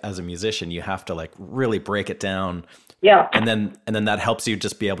life as a musician, you have to like really break it down. Yeah. And then that helps you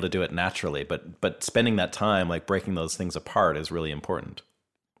just be able to do it naturally. But spending that time, like breaking those things apart, is really important.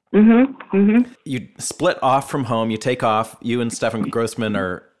 Mm-hmm. Mm-hmm. You split off from home, you take off, you and Stefan Grossman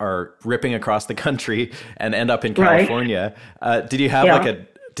are ripping across the country and end up in California. Right. Did you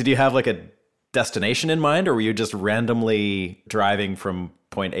have like a destination in mind, or were you just randomly driving from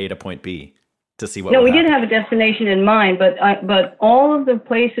point A to point B to see what? No, we did have a destination in mind, but all of the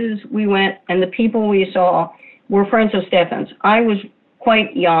places we went and the people we saw were friends of Stefan's. I was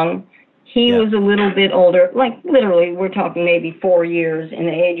quite young. He was a little bit older, like literally we're talking maybe 4 years in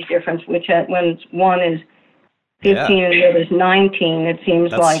the age difference, which when one is 15 and the other is 19, it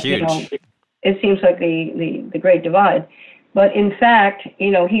seems That's like, huge. It seems like the great divide. But in fact,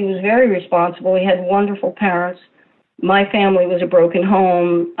 he was very responsible. He had wonderful parents. My family was a broken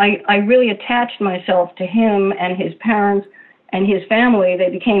home. I really attached myself to him and his parents and his family. They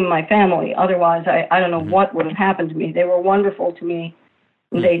became my family. Otherwise, I don't know what would have happened to me. They were wonderful to me.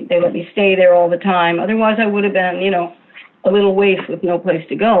 They let me stay there all the time. Otherwise, I would have been, a little waif with no place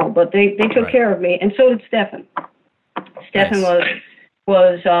to go. But they took care of me, and so did Stefan. Stefan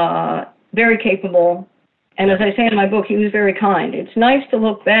was very capable, and as I say in my book, he was very kind. It's nice to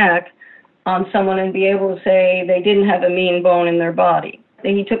look back on someone and be able to say they didn't have a mean bone in their body.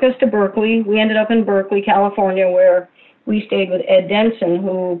 He took us to Berkeley. We ended up in Berkeley, California, where we stayed with Ed Denson,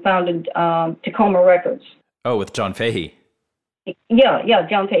 who founded Tacoma Records. Oh, with John Fahey. Yeah,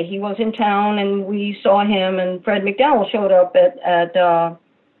 John Fahey. He was in town, and we saw him, and Fred McDowell showed up at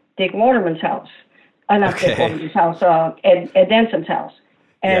Dick Waterman's house. Dick Waterman's house, Ed Denson's house.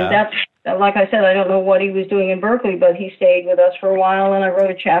 And that's, like I said, I don't know what he was doing in Berkeley, but he stayed with us for a while, and I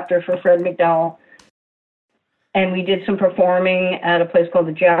wrote a chapter for Fred McDowell. And we did some performing at a place called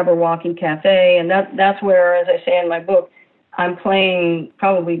the Jabberwocky Cafe, and that's where, as I say in my book, I'm playing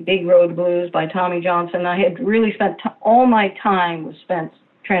probably Big Road Blues by Tommy Johnson. I had really spent all my time was spent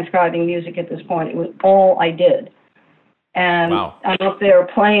transcribing music at this point. It was all I did. And I'm up there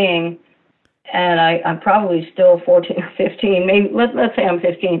playing, and I'm probably still 14 or 15, maybe let's say I'm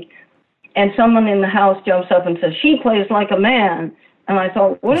 15. And someone in the house jumps up and says, "She plays like a man." And I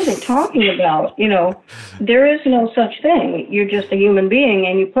thought, what are they talking about? There is no such thing. You're just a human being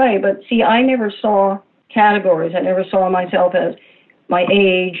and you play. But see, I never saw categories. I never saw myself as my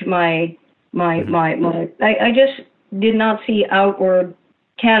age, I just did not see outward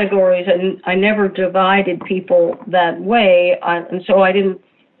categories, and I never divided people that way. And so I didn't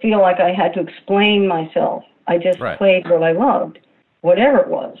feel like I had to explain myself. I just played what I loved, whatever it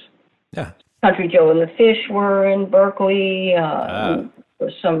was. Yeah. Country Joe and the Fish were in Berkeley. At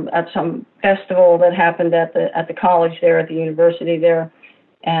some festival that happened at the college there, at the university there.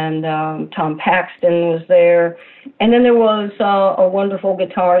 And Tom Paxton was there. And then there was a wonderful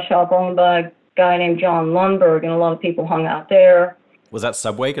guitar shop owned by a guy named John Lundberg, and a lot of people hung out there. Was that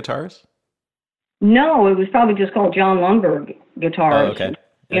Subway Guitars? No, it was probably just called John Lundberg Guitars. Oh, okay.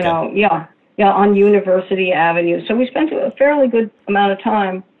 On University Avenue. So we spent a fairly good amount of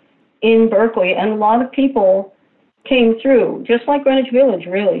time in Berkeley, and a lot of people came through, just like Greenwich Village,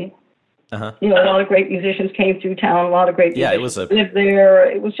 really. Uh-huh. A lot of great musicians came through town. A lot of great musicians lived there.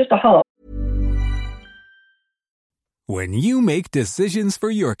 It was just a hub. When you make decisions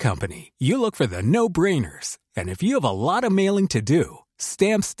for your company, you look for the no-brainers. And if you have a lot of mailing to do,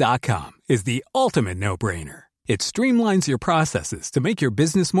 Stamps.com is the ultimate no-brainer. It streamlines your processes to make your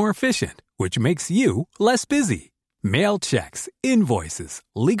business more efficient, which makes you less busy. Mail checks, invoices,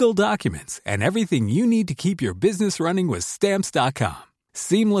 legal documents, and everything you need to keep your business running with Stamps.com.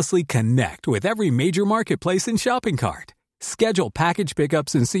 Seamlessly connect with every major marketplace and shopping cart. Schedule package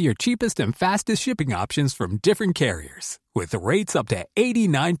pickups and see your cheapest and fastest shipping options from different carriers, with rates up to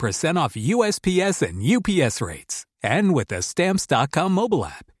 89% off USPS and UPS rates. And with the Stamps.com mobile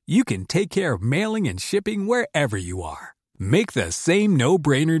app, you can take care of mailing and shipping wherever you are. Make the same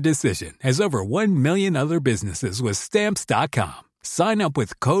no-brainer decision as over 1 million other businesses with Stamps.com. Sign up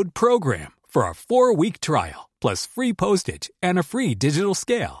with Code PROGRAM for a 4-week trial, plus free postage and a free digital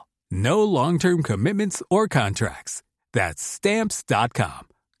scale. No long-term commitments or contracts. That's Stamps.com.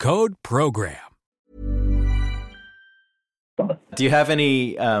 Code PROGRAM. Do you have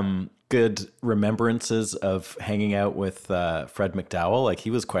any good remembrances of hanging out with Fred McDowell? Like,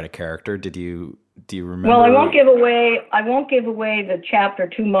 he was quite a character. Do you remember? Well, I won't give away the chapter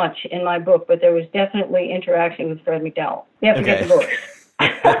too much in my book, but there was definitely interaction with Fred McDowell. You have to get the book.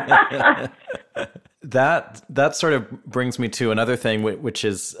 That sort of brings me to another thing, which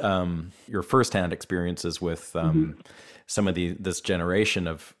is your firsthand experiences with some of this generation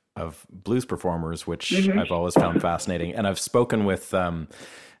of blues performers, which I've always found fascinating. And I've spoken with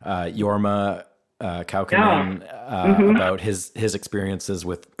Jorma Kaukonen about his experiences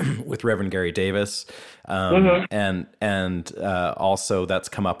with Reverend Gary Davis, and also that's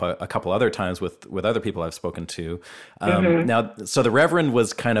come up a couple other times with other people I've spoken to. Now, so the Reverend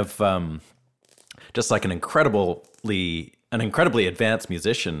was kind of just like an incredibly advanced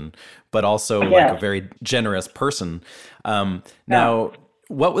musician, but also like a very generous person. Now,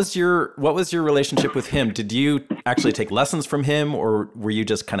 what was your relationship with him? Did you actually take lessons from him, or were you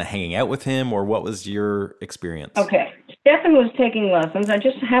just kind of hanging out with him, or what was your experience? Okay. Stefan was taking lessons. I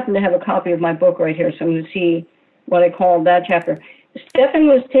just happen to have a copy of my book right here, so I'm going to see what I called that chapter. Stefan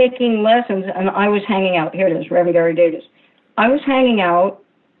was taking lessons, and I was hanging out. Here it is, Reverend Gary Davis. I was hanging out,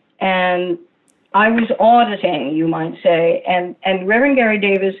 and I was auditing, you might say, and Reverend Gary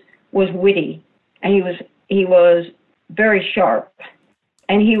Davis was witty, and he was very sharp.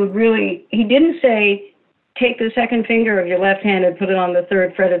 And he didn't say, take the second finger of your left hand and put it on the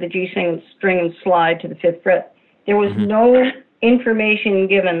third fret of the G string and slide to the fifth fret. There was no information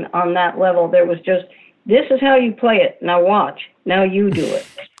given on that level. There was just, this is how you play it. Now watch. Now you do it.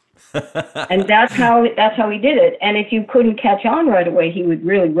 And that's how he did it. And if you couldn't catch on right away, he would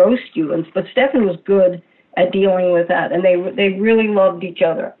really roast you. But Stefan was good at dealing with that. And they really loved each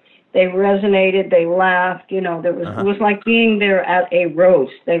other. They resonated, they laughed, it was like being there at a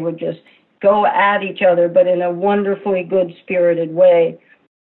roast. They would just go at each other, but in a wonderfully good-spirited way.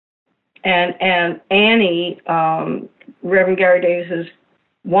 And Annie, Reverend Gary Davis's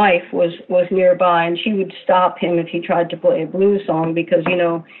wife, was nearby, and she would stop him if he tried to play a blues song because,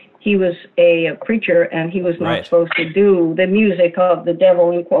 he was a preacher and he was not supposed to do the music of the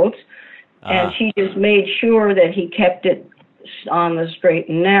devil, in quotes. And she just made sure that he kept it on the straight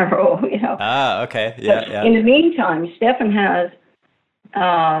and narrow, okay. Yeah. In the meantime, Stefan has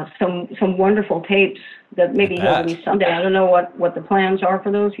some wonderful tapes that maybe he'll release someday. I don't know what the plans are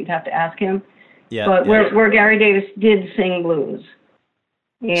for those. You'd have to ask him. Yeah. But where Gary Davis did sing blues,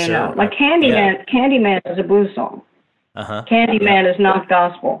 like Candyman. Candyman is a blues song. Candyman is not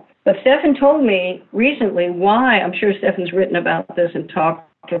gospel. But Stefan told me recently why. I'm sure Stefan's written about this and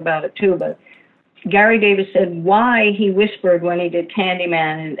talked about it too, but Gary Davis said why he whispered when he did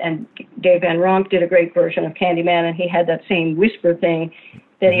Candyman, and Dave Van Ronk did a great version of Candyman, and he had that same whisper thing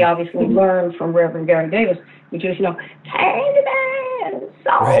that he obviously learned from Reverend Gary Davis, which is, Candyman,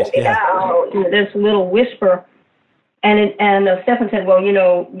 this little whisper. And Stefan said, well,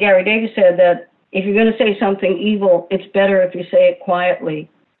 Gary Davis said that if you're going to say something evil, it's better if you say it quietly.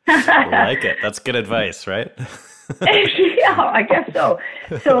 I like it. That's good advice, right? Yeah, I guess so.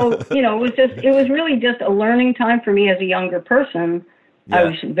 So, it was really just a learning time for me as a younger person. Yeah. I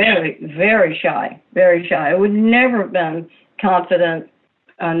was very, very shy, very shy. I would never have been confident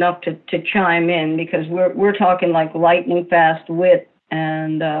enough to chime in because we're talking like lightning fast wit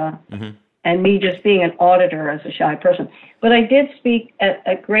and me just being an auditor as a shy person. But I did speak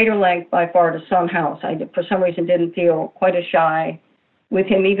at greater length by far to Son House. I for some reason didn't feel quite as shy with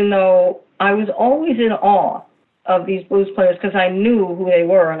him, even though I was always in awe of these blues players because I knew who they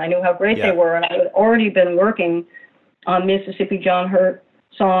were and I knew how great they were, and I had already been working on Mississippi John Hurt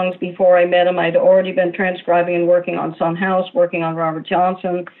songs before I met him. I'd already been transcribing and working on Son House, working on Robert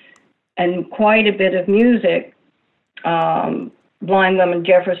Johnson, and quite a bit of music. Blind Lemon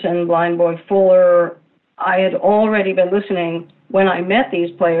Jefferson, Blind Boy Fuller. I had already been listening when I met these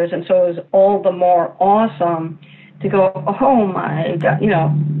players, and so it was all the more awesome to go, oh my God,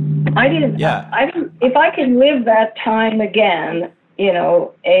 I didn't, if I could live that time again,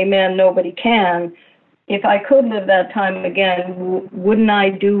 amen, nobody can. If I could live that time again, wouldn't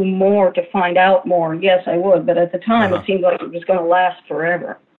I do more to find out more? Yes, I would. But at the time, it seemed like it was going to last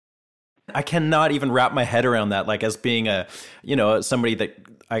forever. I cannot even wrap my head around that. Like as being somebody that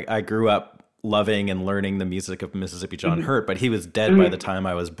I grew up loving and learning the music of Mississippi John Hurt, but he was dead by the time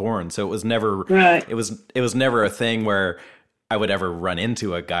I was born. So it was never, it was never a thing where I would ever run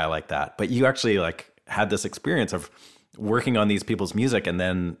into a guy like that. But you actually like had this experience of working on these people's music, and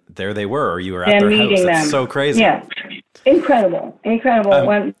then there they were, or you were at their house. It's so crazy. Yeah. Incredible.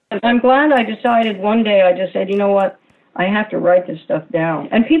 When I'm glad I decided one day, I just said, you know what? I have to write this stuff down.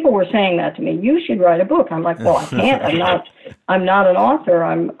 And people were saying that to me. You should write a book. I'm like, well, I can't. I'm not an author.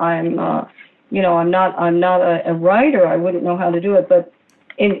 I'm not a writer. I wouldn't know how to do it. But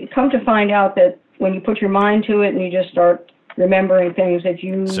come to find out that when you put your mind to it and you just start remembering things, that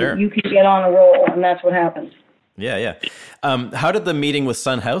you can get on a roll, and that's what happens. Yeah. How did the meeting with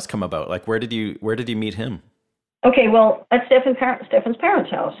Son House come about? Like, where did you meet him? Okay, well, at Stefan's parents'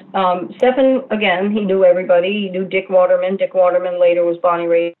 house. Stefan, again, he knew everybody. He knew Dick Waterman. Dick Waterman later was Bonnie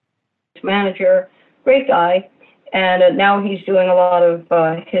Raitt's manager. Great guy. And now he's doing a lot of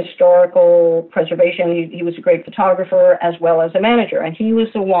historical preservation. He was a great photographer as well as a manager. And he was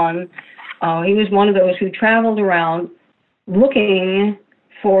one of those who traveled around looking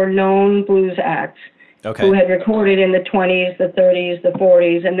for known blues acts who had recorded in the 20s, the 30s, the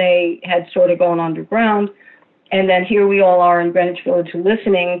 40s, and they had sort of gone underground. And then here we all are in Greenwich Village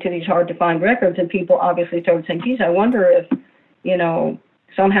listening to these hard-to-find records, and people obviously started saying, geez, I wonder if,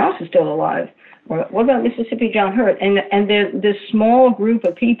 Son House is still alive. Or what about Mississippi John Hurt? And this small group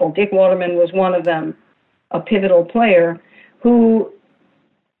of people, Dick Waterman was one of them, a pivotal player, who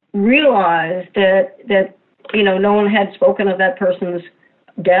realized that no one had spoken of that person's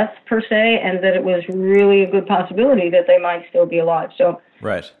death per se, and that it was really a good possibility that they might still be alive. So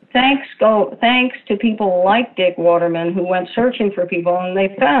thanks to people like Dick Waterman, who went searching for people, and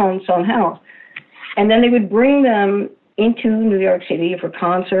they found Son House. And then they would bring them into New York City for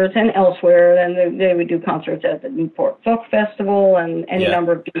concerts and elsewhere. And they would do concerts at the Newport Folk Festival and any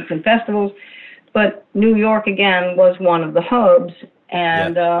number of different festivals. But New York, again, was one of the hubs.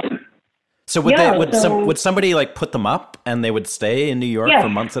 And so would somebody like put them up and they would stay in New York for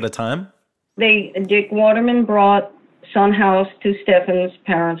months at a time? Dick Waterman brought Son House to Stefan's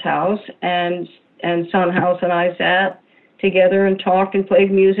parents' house, and Son House and I sat together and talked and played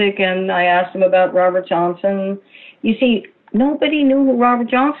music, and I asked him about Robert Johnson. You see, nobody knew who Robert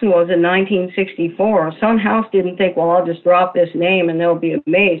Johnson was in 1964. Son House didn't think, well, I'll just drop this name and they'll be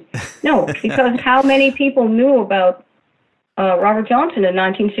amazed. No, because how many people knew about Robert Johnson in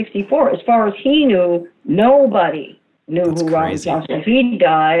 1964? As far as he knew, nobody knew who Robert Johnson was. He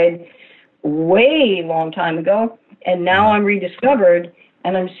died way long time ago, and now I'm rediscovered,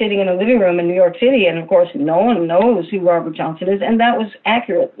 and I'm sitting in a living room in New York City, and of course no one knows who Robert Johnson is, and that was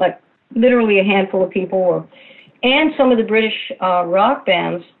accurate. Like literally a handful of people were. And some of the British rock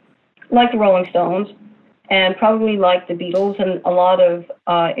bands, like the Rolling Stones, and probably like the Beatles and a lot of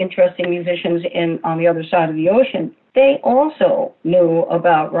interesting musicians on the other side of the ocean, they also knew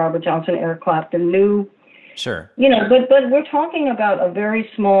about Robert Johnson. Eric Clapton knew. Sure. But we're talking about a very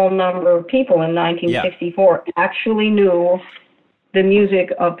small number of people in 1964 actually knew the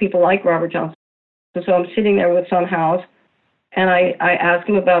music of people like Robert Johnson. So I'm sitting there with Son House, and I ask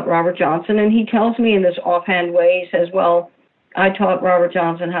him about Robert Johnson, and he tells me in this offhand way, he says, well, I taught Robert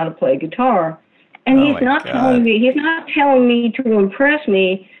Johnson how to play guitar. And he's not telling me to impress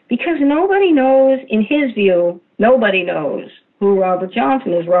me, because nobody knows, in his view, nobody knows who Robert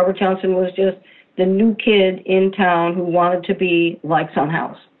Johnson is. Robert Johnson was just the new kid in town who wanted to be like Son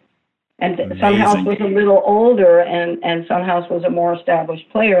House. And Son House was a little older, and Son House was a more established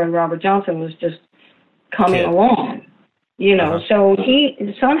player, and Robert Johnson was just coming along. So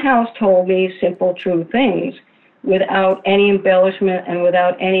Son House told me simple, true things without any embellishment and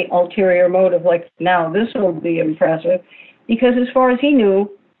without any ulterior motive, like, now this will be impressive, because as far as he knew,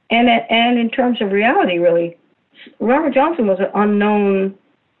 and in terms of reality, really, Robert Johnson was an unknown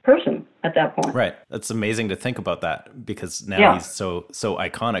person at that point. Right. That's amazing to think about that, because now he's so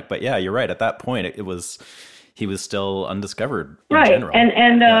iconic. But yeah, you're right. At that point, he was still undiscovered in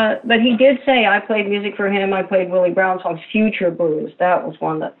general. But he did say, I played music for him. I played Willie Brown songs, Future Blues. That was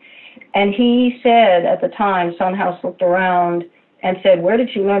one that, and he said at the time, Son House looked around and said, where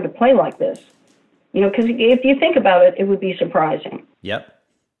did you learn to play like this? Because if you think about it, it would be surprising. Yep.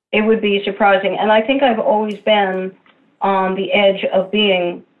 It would be surprising. And I think I've always been on the edge of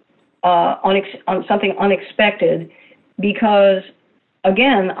being on something unexpected, because,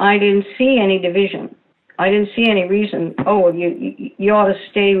 again, I didn't see any division. I didn't see any reason, you ought to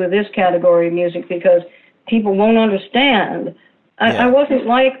stay with this category of music because people won't understand. I wasn't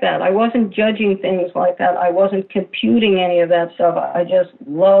like that. I wasn't judging things like that. I wasn't computing any of that stuff. I just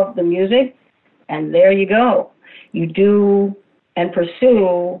loved the music, and there you go. You do and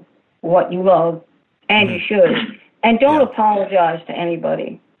pursue what you love, and you should. And don't apologize to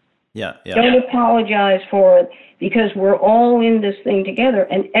anybody. Yeah, yeah. Don't apologize for it, because we're all in this thing together,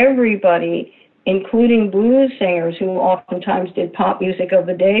 and everybody, including blues singers who oftentimes did pop music of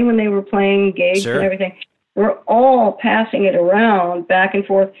the day when they were playing gigs and everything, we're all passing it around back and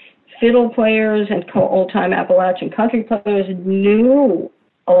forth. Fiddle players and old-time Appalachian country players knew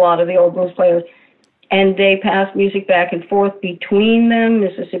a lot of the old blues players, and they passed music back and forth between them.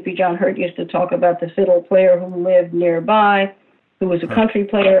 Mississippi John Hurt used to talk about the fiddle player who lived nearby, who was a country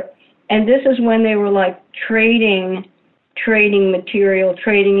player. And this is when they were like trading material,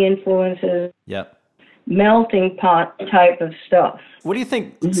 trading influences, melting pot type of stuff. What do you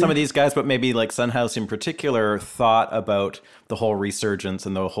think some of these guys, but maybe like Son House in particular, thought about the whole resurgence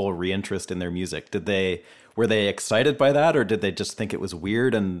and the whole reinterest in their music? Were they excited by that, or did they just think it was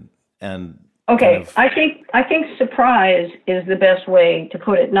weird and Okay, I think surprise is the best way to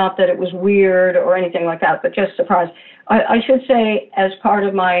put it. Not that it was weird or anything like that, but just surprise. I should say, as part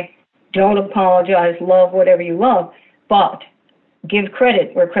of my don't apologize, love whatever you love, but give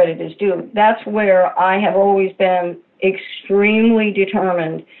credit where credit is due. That's where I have always been extremely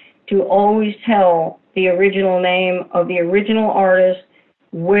determined to always tell the original name of the original artist,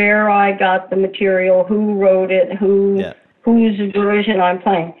 where I got the material, who wrote it, whose version I'm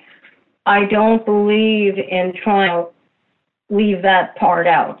playing. I don't believe in trying to leave that part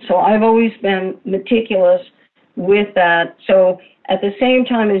out. So I've always been meticulous with that. So at the same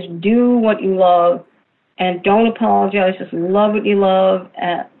time as do what you love and don't apologize, just love what you love,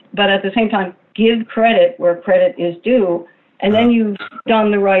 but at the same time give credit where credit is due, and then you've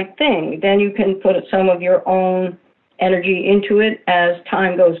done the right thing. Then you can put some of your own energy into it as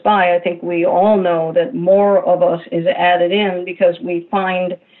time goes by. I think we all know that more of us is added in because we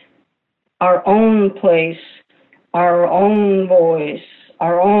find our own place, our own voice,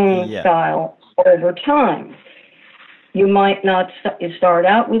 our own style over time. You might not start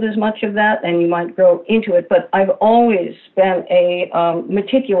out with as much of that, and you might grow into it, but I've always been a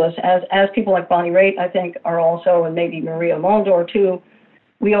meticulous, as people like Bonnie Raitt, I think, are also, and maybe Maria Muldaur too.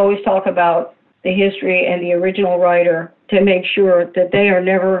 We always talk about the history and the original writer to make sure that they are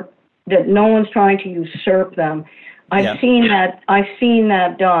never, that no one's trying to usurp them. I've seen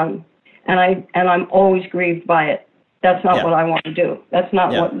that done, and I'm always grieved by it. That's not what I want to do. That's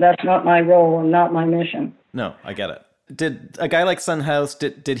not that's not my role and not my mission. No, I get it. Did a guy like Son House,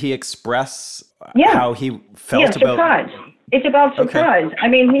 did he express how he felt about... surprise. It's about surprise. Okay. I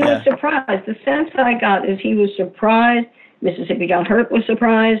mean, he was surprised. The sense I got is he was surprised. Mississippi John Hurt was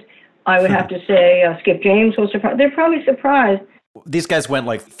surprised. I would have to say Skip James was surprised. They're probably surprised. These guys went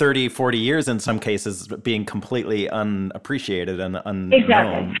like 30, 40 years in some cases being completely unappreciated and unknown.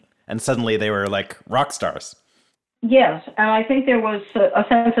 Exactly. And suddenly they were like rock stars. Yes, and I think there was a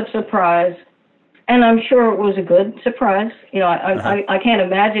sense of surprise. And I'm sure it was a good surprise. You know, I can't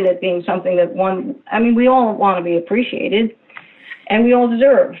imagine it being something that we all want to be appreciated, and we all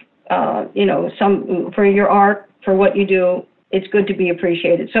deserve, some for your art, for what you do. It's good to be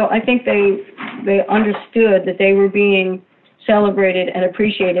appreciated. So I think they understood that they were being celebrated and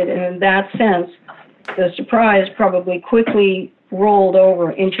appreciated, and in that sense, the surprise probably quickly rolled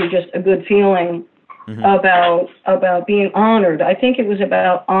over into just a good feeling about being honored. I think it was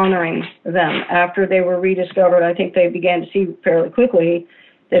about honoring them after they were rediscovered. I think they began to see fairly quickly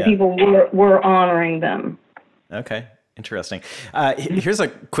that people were honoring them. Okay, interesting. Here's a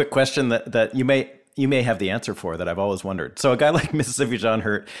quick question that you may have the answer for that I've always wondered. So a guy like Mississippi John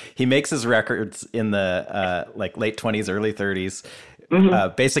Hurt, he makes his records in the late 20s, early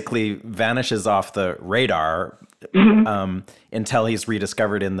 30s, basically vanishes off the radar until he's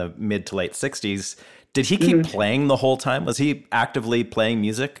rediscovered in the mid to late 60s. Did he keep playing the whole time? Was he actively playing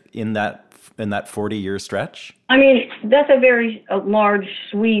music in that 40-year stretch? I mean, that's a very large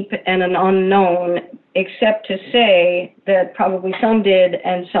sweep and an unknown, except to say that probably some did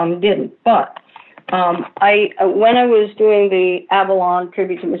and some didn't. But when I was doing the Avalon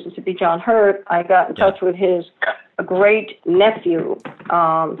tribute to Mississippi John Hurt, I got in touch with his great nephew,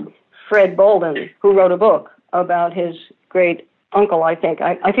 Fred Bolden, who wrote a book about his great uncle, I think.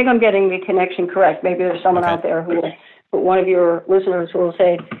 I think I'm getting the connection correct. Maybe there's someone out there one of your listeners who will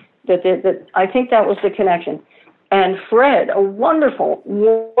say that I think that was the connection. And Fred, a wonderful,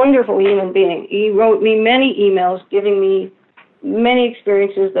 wonderful human being, he wrote me many emails giving me many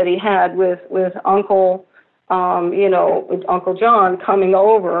experiences that he had with Uncle, with Uncle John coming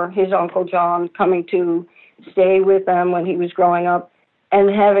over, his Uncle John coming to stay with them when he was growing up, and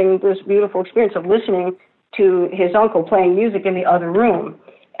having this beautiful experience of listening to his uncle playing music in the other room.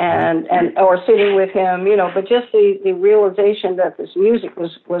 and or sitting with him, but just the realization that this music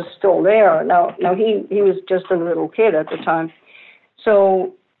was still there. Now he was just a little kid at the time.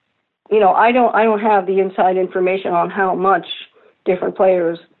 So, I don't have the inside information on how much different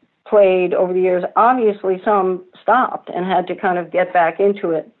players played over the years. Obviously, some stopped and had to kind of get back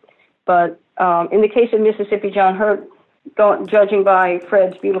into it. But in the case of Mississippi John Hurt, judging by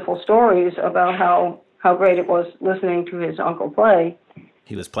Fred's beautiful stories about how great it was listening to his uncle play,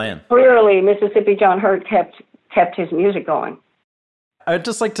 he was playing. Clearly, Mississippi John Hurt kept his music going. I'd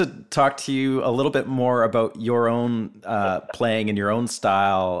just like to talk to you a little bit more about your own playing and your own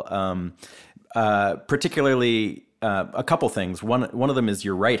style, particularly a couple things. One of them is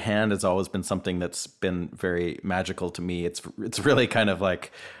your right hand has always been something that's been very magical to me. It's really kind of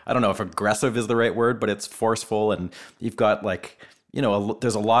like, I don't know if aggressive is the right word, but it's forceful, and you've got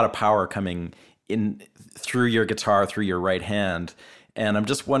there's a lot of power coming in through your guitar, through your right hand. And I'm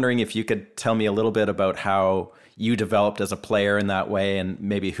just wondering if you could tell me a little bit about how you developed as a player in that way, and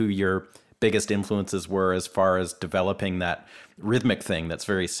maybe who your biggest influences were as far as developing that rhythmic thing that's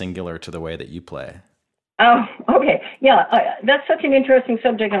very singular to the way that you play. Oh, okay. Yeah, that's such an interesting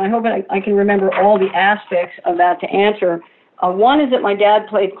subject, and I hope I can remember all the aspects of that to answer. One is that my dad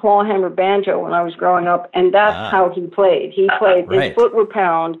played clawhammer banjo when I was growing up, and that's how he played. He played, his foot would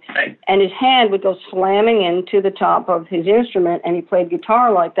pound, and his hand would go slamming into the top of his instrument, and he played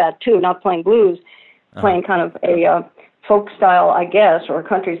guitar like that too, not playing blues, playing kind of a folk style, I guess, or a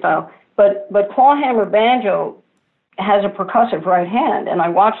country style. But clawhammer banjo has a percussive right hand, and I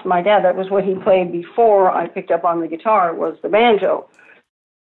watched my dad. That was what he played before I picked up on the guitar, was the banjo.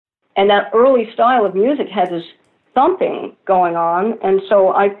 And that early style of music had this thumping going on, and so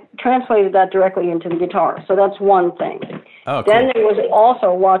I translated that directly into the guitar. So that's one thing. Oh, cool. Then there was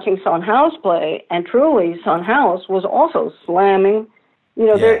also watching Son House play, and truly Son House was also slamming.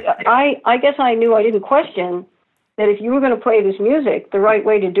 I guess I knew, I didn't question that if you were going to play this music, the right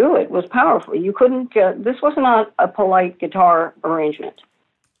way to do it was powerfully. You couldn't, this was not a polite guitar arrangement.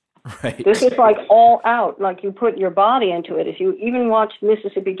 Right. This is like all out, like you put your body into it. If you even watched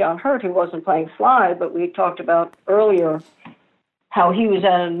Mississippi John Hurt, who wasn't playing slide, but we talked about earlier how he was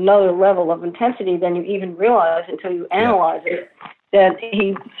at another level of intensity than you even realize until you analyze it, that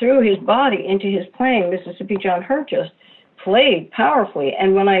he threw his body into his playing. Mississippi John Hurt just played powerfully.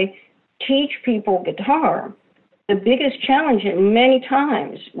 And when I teach people guitar, the biggest challenge many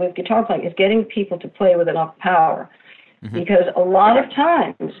times with guitar playing is getting people to play with enough power. Mm-hmm. Because a lot of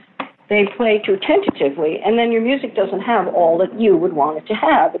times they play too tentatively, and then your music doesn't have all that you would want it to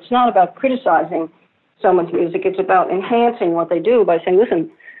have. It's not about criticizing someone's music. It's about enhancing what they do by saying,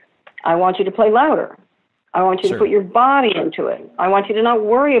 listen, I want you to play louder. I want you to put your body into it. I want you to not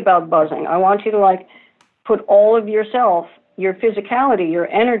worry about buzzing. I want you to put all of yourself, your physicality, your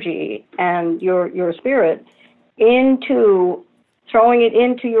energy, and your spirit into throwing it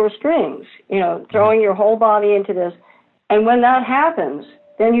into your strings, throwing your whole body into this. And when that happens,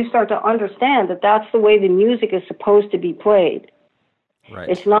 then you start to understand that that's the way the music is supposed to be played. Right.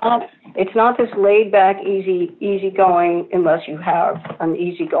 It's not this laid back, easy going, unless you have an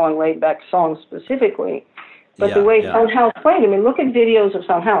easy going, laid back song specifically. But the way Son House played, look at videos of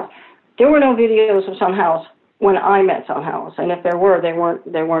Son House. There were no videos of Son House when I met Son House, and if there were, they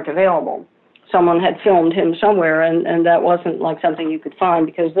weren't available. Someone had filmed him somewhere, and that wasn't like something you could find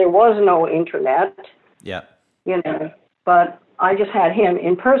because there was no internet. Yeah. But I just had him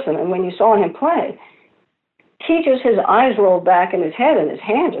in person, and when you saw him play, his eyes rolled back in his head, and his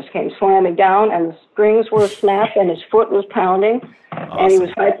hand just came slamming down, and the strings were snapped, and his foot was pounding, and he was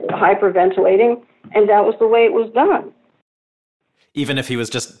hyperventilating, and that was the way it was done. Even if he was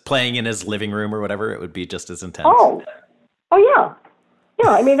just playing in his living room or whatever, it would be just as intense. Oh yeah.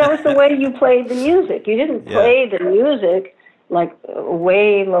 Yeah, that was the way you played the music. You didn't play the music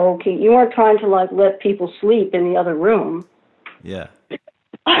way low key. You weren't trying to let people sleep in the other room. Yeah. You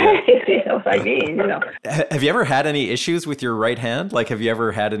know what I mean? Have you ever had any issues with your right hand? Have you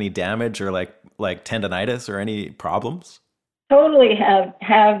ever had any damage or like tendonitis or any problems? Totally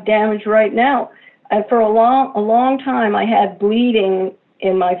have damage right now. And for a long time, I had bleeding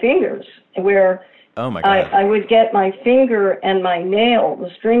in my fingers where oh my God. I would get my finger and my nail. The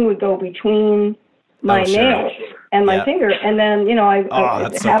string would go between my nail and my finger, and then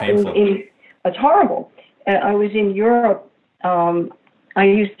it happened. It's horrible. I was in Europe. I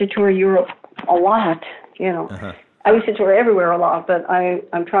used to tour Europe a lot. I used to tour everywhere a lot, but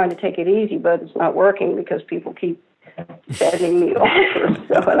I'm trying to take it easy, but it's not working because people keep sending me offers,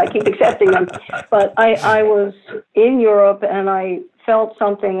 and I keep accepting them. But I was in Europe, and I felt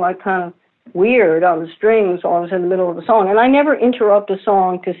something like kind of weird on the strings while I was in the middle of the song. And I never interrupt a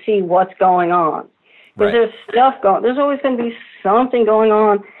song to see what's going on. Because there's stuff going, there's always going to be something going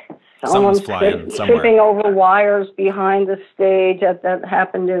on. Someone's tripping over wires behind the stage. That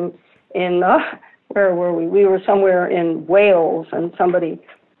happened in where were we? We were somewhere in Wales, and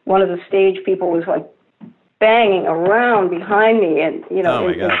one of the stage people was like banging around behind me, and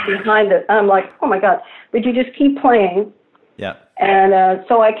behind it. I'm like, oh my God! But you just keep playing. Yeah. And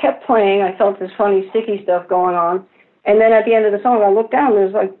so I kept playing. I felt this funny sticky stuff going on. And then at the end of the song, I looked down.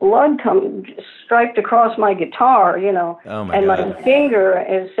 There's like blood striped across my guitar, Oh my and God. my finger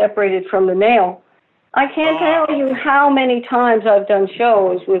is separated from the nail. I can't tell you how many times I've done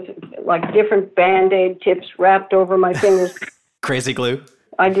shows with like different Band-Aid tips wrapped over my fingers. Crazy glue.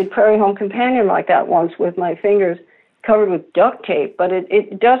 I did Prairie Home Companion like that once with my fingers covered with duct tape, but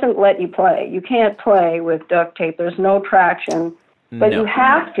it doesn't let you play. You can't play with duct tape. There's no traction. But you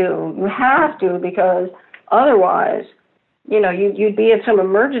have to, because otherwise, you'd be at some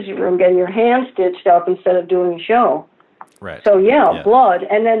emergency room getting your hand stitched up instead of doing a show. Right. So, blood.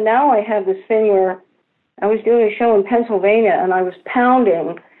 And then now I have this thing where I was doing a show in Pennsylvania, and I was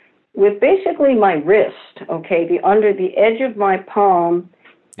pounding with basically my wrist, okay, under the edge of my palm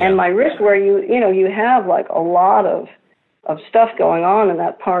and my wrist, where you have like a lot of stuff going on in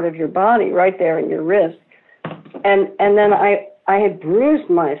that part of your body right there in your wrist. And then I had bruised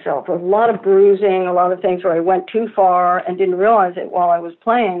myself, a lot of bruising, a lot of things where I went too far and didn't realize it while I was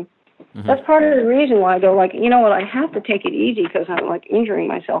playing. Mm-hmm. That's part of the reason why I go like, you know what, I have to take it easy because I'm like injuring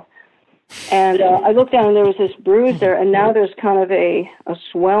myself. And I looked down and there was this bruise there, and now there's kind of a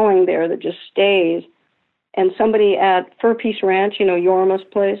swelling there that just stays. And somebody at Fur Peace Ranch, Yorma's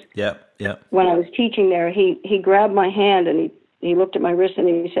place. Yep. When I was teaching there, he grabbed my hand and he looked at my wrist and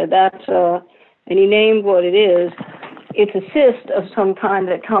he said, and he named what it is. It's a cyst of some kind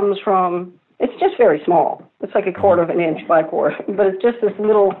that comes from, it's just very small. It's like a quarter of an inch by a quarter. But it's just this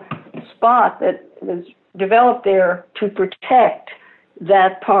little spot that was developed there to protect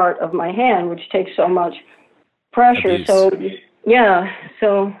that part of my hand, which takes so much pressure. Abuse.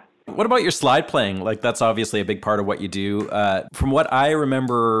 So what about your slide playing? Like, that's obviously a big part of what you do. From what I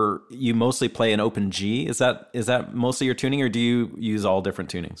remember, you mostly play an open G. Is that mostly your tuning, or do you use all different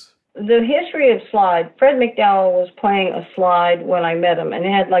tunings? The history of slide, Fred McDowell was playing a slide when I met him, and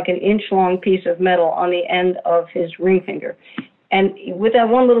it had like an inch-long piece of metal on the end of his ring finger. And with that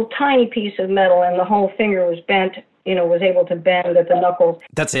one little tiny piece of metal, and the whole finger was bent, was able to bend at the knuckles.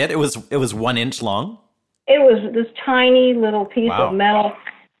 That's it? It was 1 inch long? It was this tiny little piece of metal.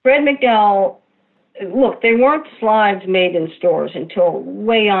 Fred McDowell, look, there weren't slides made in stores until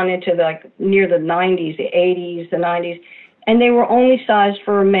way on into near the 90s, the 80s, the 90s. And they were only sized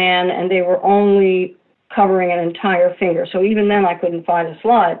for a man, and they were only covering an entire finger. So even then I couldn't find a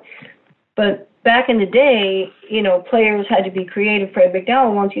slide. But back in the day, players had to be creative. Fred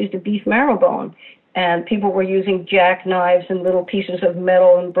McDowell once used a beef marrow bone, and people were using jackknives and little pieces of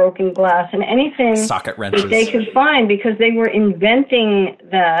metal and broken glass and anything socket wrenches that they could find, because they were inventing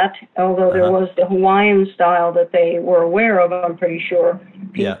that, although there was the Hawaiian style that they were aware of, I'm pretty sure.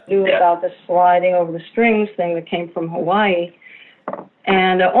 People knew about the sliding over the strings thing that came from Hawaii.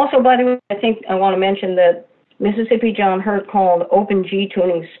 And also, by the way, I think I want to mention that Mississippi John Hurt called open G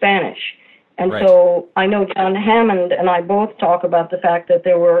tuning Spanish. And so I know John Hammond and I both talk about the fact that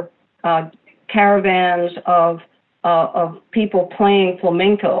there were caravans of people playing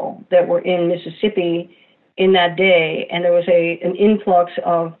flamenco that were in Mississippi in that day, and there was an influx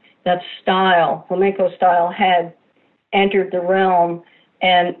of that style. Flamenco style had entered the realm,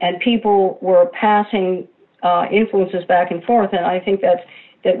 and people were passing influences back and forth. And I think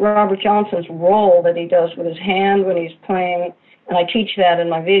that Robert Johnson's role that he does with his hand when he's playing, and I teach that in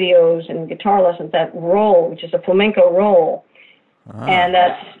my videos and guitar lessons, that roll, which is a flamenco roll. And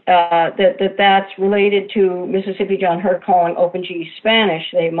that's related to Mississippi John Hurt calling open G Spanish.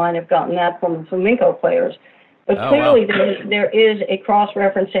 They might have gotten that from the flamenco players. But clearly there is a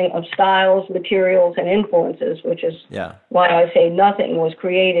cross-referencing of styles, materials, and influences, which is why I say nothing was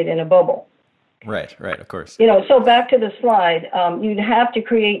created in a bubble. Right, of course. So back to the slide, you'd have to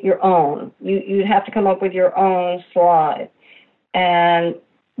create your own. You'd have to come up with your own slide. And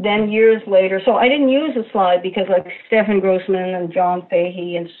then years later, so I didn't use a slide because like Stephen Grossman and John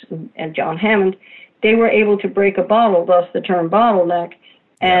Fahey and John Hammond, they were able to break a bottle, thus the term bottleneck,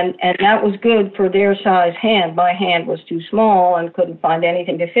 and that was good for their size hand. My hand was too small and couldn't find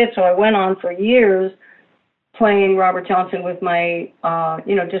anything to fit, so I went on for years playing Robert Johnson with my,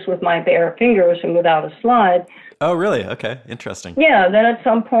 just with my bare fingers and without a slide. Oh, really? Okay, interesting. Yeah, then at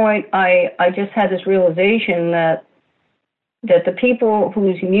some point I just had this realization that that the people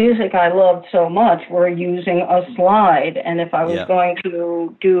whose music I loved so much were using a slide, and if I was going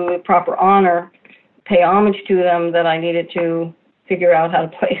to do a proper honor, pay homage to them, that I needed to figure out how to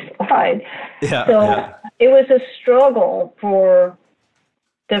play slide. It was a struggle for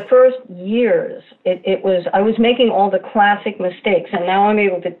the first years. I was making all the classic mistakes, and now I'm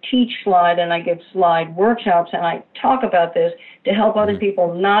able to teach slide, and I give slide workshops, and I talk about this to help other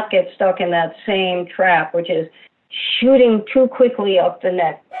people not get stuck in that same trap, which is shooting too quickly up the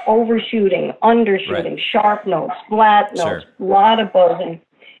neck, overshooting, undershooting, sharp notes, flat notes, a lot of buzzing,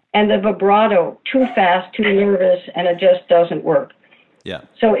 and the vibrato, too fast, too nervous, and it just doesn't work. Yeah.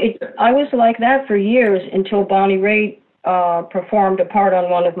 So I was like that for years until Bonnie Raitt performed a part on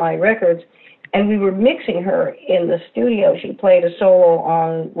one of my records, and we were mixing her in the studio. She played a solo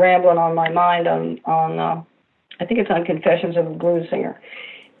on Ramblin' on My Mind on I think it's on Confessions of a Blues Singer.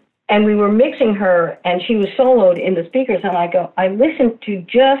 And we were mixing her, and she was soloed in the speakers, and I listened to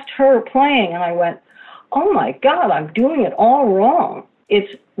just her playing, and I went, oh my God, I'm doing it all wrong. It's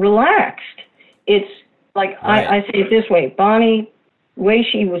relaxed. It's like, I say it this way, Bonnie, the way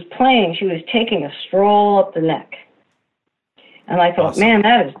she was playing, she was taking a stroll up the neck. And I thought, man,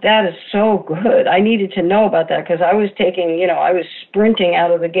 that is so good. I needed to know about that, because I was I was sprinting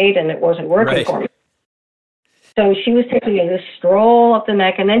out of the gate, and it wasn't working for me. So she was taking this stroll up the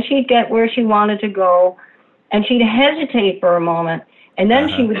neck, and then she'd get where she wanted to go, and she'd hesitate for a moment, and then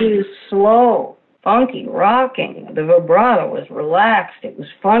she would do this slow, funky rocking. The vibrato was relaxed. It was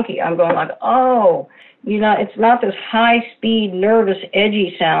funky. I'm going like, oh, it's not this high-speed, nervous,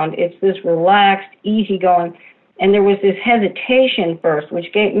 edgy sound. It's this relaxed, easygoing. And there was this hesitation first, which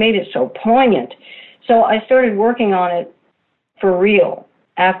made it so poignant. So I started working on it for real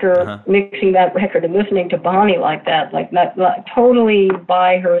after mixing that record and listening to Bonnie like that, like totally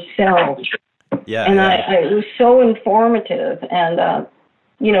by herself. Yeah. And it was so informative. And,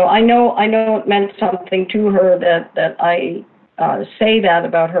 I know it meant something to her that I say that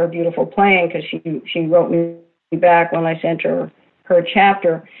about her beautiful playing, because she wrote me back when I sent her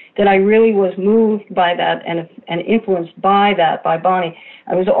chapter, that I really was moved by that and influenced by that, by Bonnie.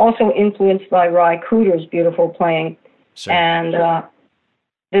 I was also influenced by Ry Cooder's beautiful playing. Sure. And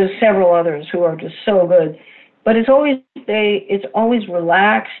there's several others who are just so good. But it's always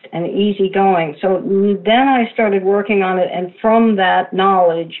relaxed and easygoing. So then I started working on it, and from that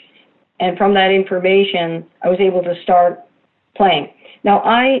knowledge and from that information, I was able to start playing. Now,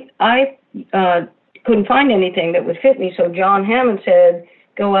 I couldn't find anything that would fit me, so John Hammond said,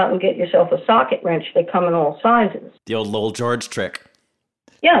 go out and get yourself a socket wrench. They come in all sizes. The old Lowell George trick.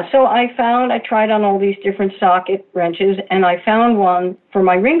 Yeah, so I tried on all these different socket wrenches, and I found one for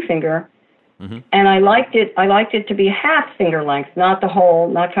my ring finger, and I liked it to be half finger length, not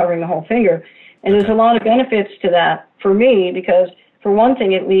covering the whole finger. And there's a lot of benefits to that for me, because for one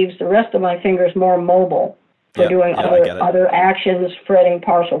thing, it leaves the rest of my fingers more mobile for doing other actions, fretting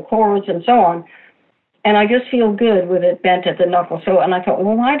partial chords, and so on. And I just feel good with it bent at the knuckle. And I thought,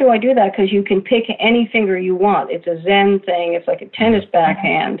 well, why do I do that? Because you can pick any finger you want. It's a Zen thing. It's like a tennis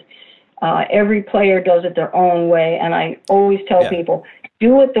backhand. Every player does it their own way. And I always tell people,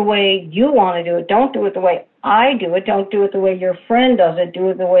 do it the way you want to do it. Don't do it the way I do it. Don't do it the way your friend does it. Do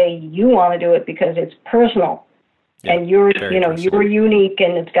it the way you want to do it, because it's personal. Yeah, and you're unique,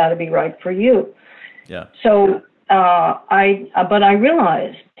 and it's got to be right for you. Yeah. So but I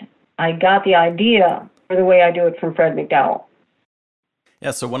realized I got the idea for the way I do it from Fred McDowell.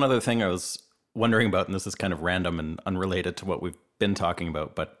 Yeah, so one other thing I was wondering about, and this is kind of random and unrelated to what we've been talking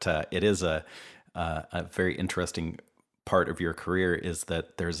about, but it is a very interesting part of your career, is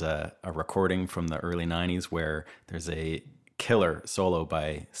that there's a recording from the early 90s where there's a killer solo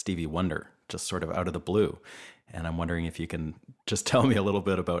by Stevie Wonder, just sort of out of the blue. And I'm wondering if you can just tell me a little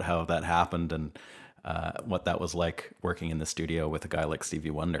bit about how that happened and what that was like working in the studio with a guy like Stevie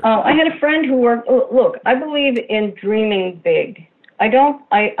Wonder. I had a friend who worked. Look, I believe in dreaming big. I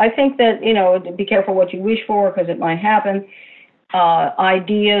think that be careful what you wish for, because it might happen.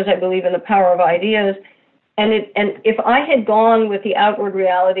 Ideas. I believe in the power of ideas. And if I had gone with the outward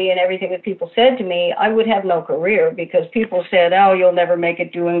reality and everything that people said to me, I would have no career, because people said, "Oh, you'll never make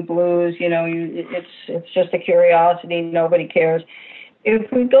it doing blues. It's just a curiosity. Nobody cares."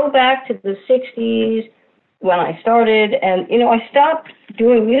 If we go back to the 60s when I started, and, I stopped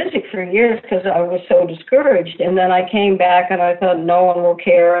doing music for years because I was so discouraged. And then I came back and I thought no one will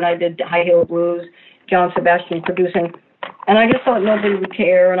care. And I did High Heel Blues, John Sebastian producing. And I just thought nobody would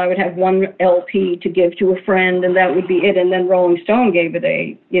care. And I would have one LP to give to a friend, and that would be it. And then Rolling Stone gave it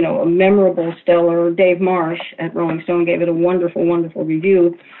a memorable, stellar, Dave Marsh at Rolling Stone gave it a wonderful, wonderful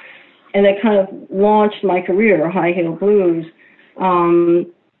review. and that kind of launched my career, High Heel Blues.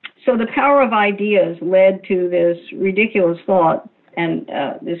 So the power of ideas led to this ridiculous thought, and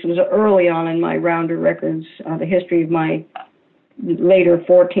this was early on in my Rounder records, the history of my later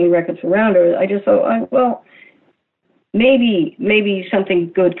 14 records for Rounder. I just thought, well, maybe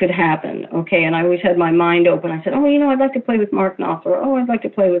something good could happen, okay? And I always had my mind open. I said, I'd like to play with Mark Knopfler. I'd like to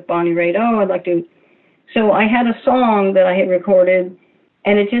play with Bonnie Raitt. I'd like to. So I had a song that I had recorded,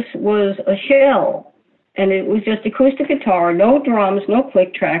 and it just was a shell. And it was just acoustic guitar, no drums, no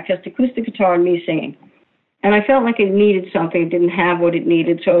click track, just acoustic guitar and me singing. And I felt like it needed something. It didn't have what it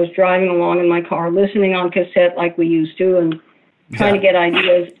needed. So I was driving along in my car, listening on cassette like we used to, and trying to get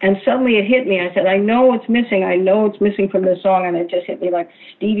ideas. And suddenly it hit me. I said, I know what's missing. I know it's missing from this song. And it just hit me like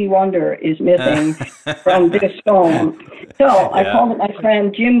Stevie Wonder is missing from this song. So I called up my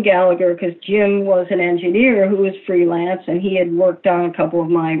friend Jim Gallagher, because Jim was an engineer who was freelance, and he had worked on a couple of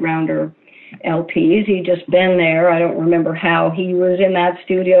my Rounder LPs. He'd just been there. I don't remember how he was in that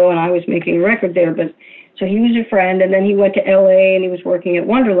studio, and I was making a record there. But so he was a friend, and then he went to L.A. and he was working at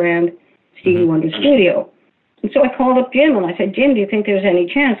Wonderland, Stevie Wonder's studio. And so I called up Jim, and I said, Jim, do you think there's any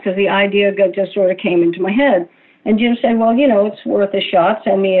chance? Because the idea just sort of came into my head. And Jim said, well, it's worth a shot.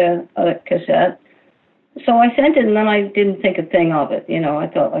 Send me a cassette. So I sent it, and then I didn't think a thing of it. I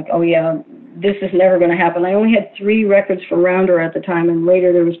thought like, this is never going to happen. I only had 3 records for Rounder at the time, and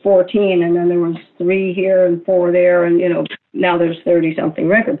later there was 14, and then there was 3 here and 4 there, and, now there's 30-something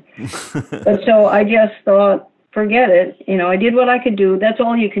records. But so I just thought, forget it. I did what I could do. That's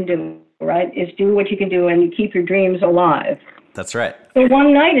all you can do, right, is do what you can do, and you keep your dreams alive. That's right. So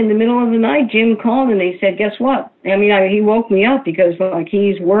one night, in the middle of the night, Jim called and he said, guess what? He woke me up because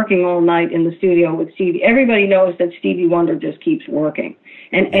he's working all night in the studio with Stevie. Everybody knows that Stevie Wonder just keeps working.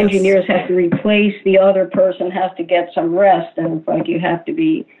 And engineers have to replace the other person, has to get some rest. And it's like you have to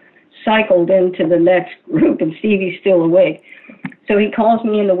be cycled into the next group, and Stevie's still awake. So he calls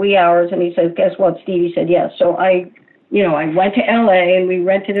me in the wee hours and he says, guess what? Stevie said yes. So I went to L.A. and we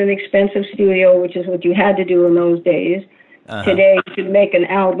rented an expensive studio, which is what you had to do in those days. Today, you could make an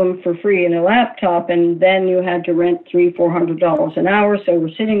album for free in a laptop, and then you had to rent $300-400 an hour. So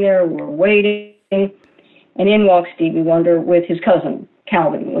we're sitting there, we're waiting, and in walks Stevie Wonder with his cousin,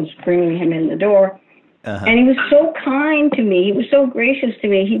 Calvin, was bringing him in the door. And he was so kind to me. He was so gracious to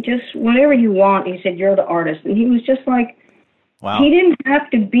me. He just, whatever you want, he said, you're the artist. And he was just like, wow. He didn't have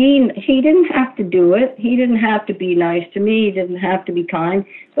to do it. He didn't have to be nice to me. He didn't have to be kind,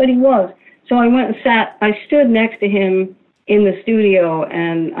 but he was. So I went and I stood next to him in the studio,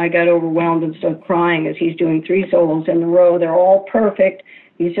 and I got overwhelmed and started crying as he's doing 3 solos in a row. They're all perfect.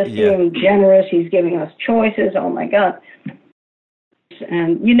 He's just being generous. He's giving us choices. Oh, my God.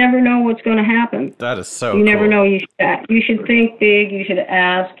 And you never know what's going to happen. That is so You never know. You should think big. You should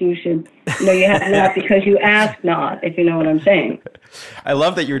ask. You should, you have not because you ask not, if you know what I'm saying. I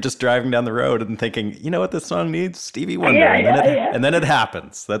love that you're just driving down the road and thinking, you know what this song needs? Stevie Wonder. And then it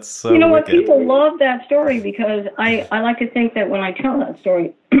happens. That's so what? People love that story because I like to think that when I tell that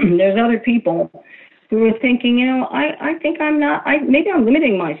story, there's other people who are thinking, I think I'm not, maybe I'm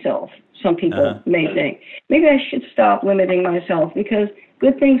limiting myself. Some people may think. Maybe I should stop limiting myself because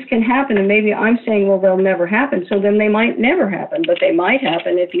good things can happen, and maybe I'm saying, well, they'll never happen, so then they might never happen, but they might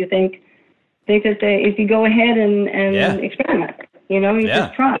happen if you think that if you go ahead and experiment.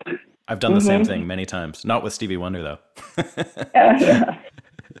 Just try. I've done the same thing many times. Not with Stevie Wonder, though.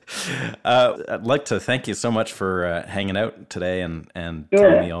 I'd like to thank you so much for hanging out today and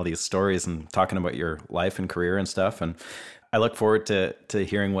telling me all these stories and talking about your life and career and stuff. And I look forward to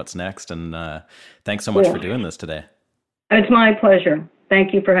hearing what's next. And thanks so much for doing this today. It's my pleasure.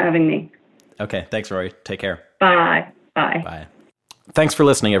 Thank you for having me. Okay. Thanks, Rory. Take care. Bye. Bye. Bye. Thanks for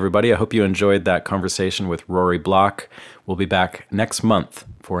listening, everybody. I hope you enjoyed that conversation with Rory Block. We'll be back next month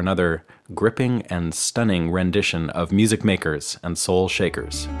for another gripping and stunning rendition of Music Makers and Soul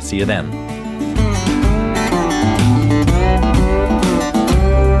Shakers. See you then.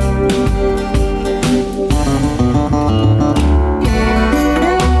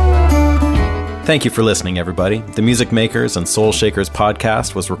 Thank you for listening, everybody. The Music Makers and Soul Shakers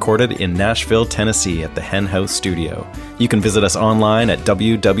podcast was recorded in Nashville, Tennessee at the Hen House Studio. You can visit us online at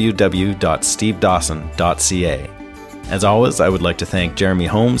www.stevedawson.ca. As always, I would like to thank Jeremy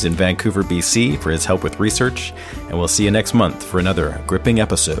Holmes in Vancouver, BC for his help with research, and we'll see you next month for another gripping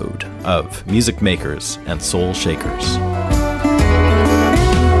episode of Music Makers and Soul Shakers.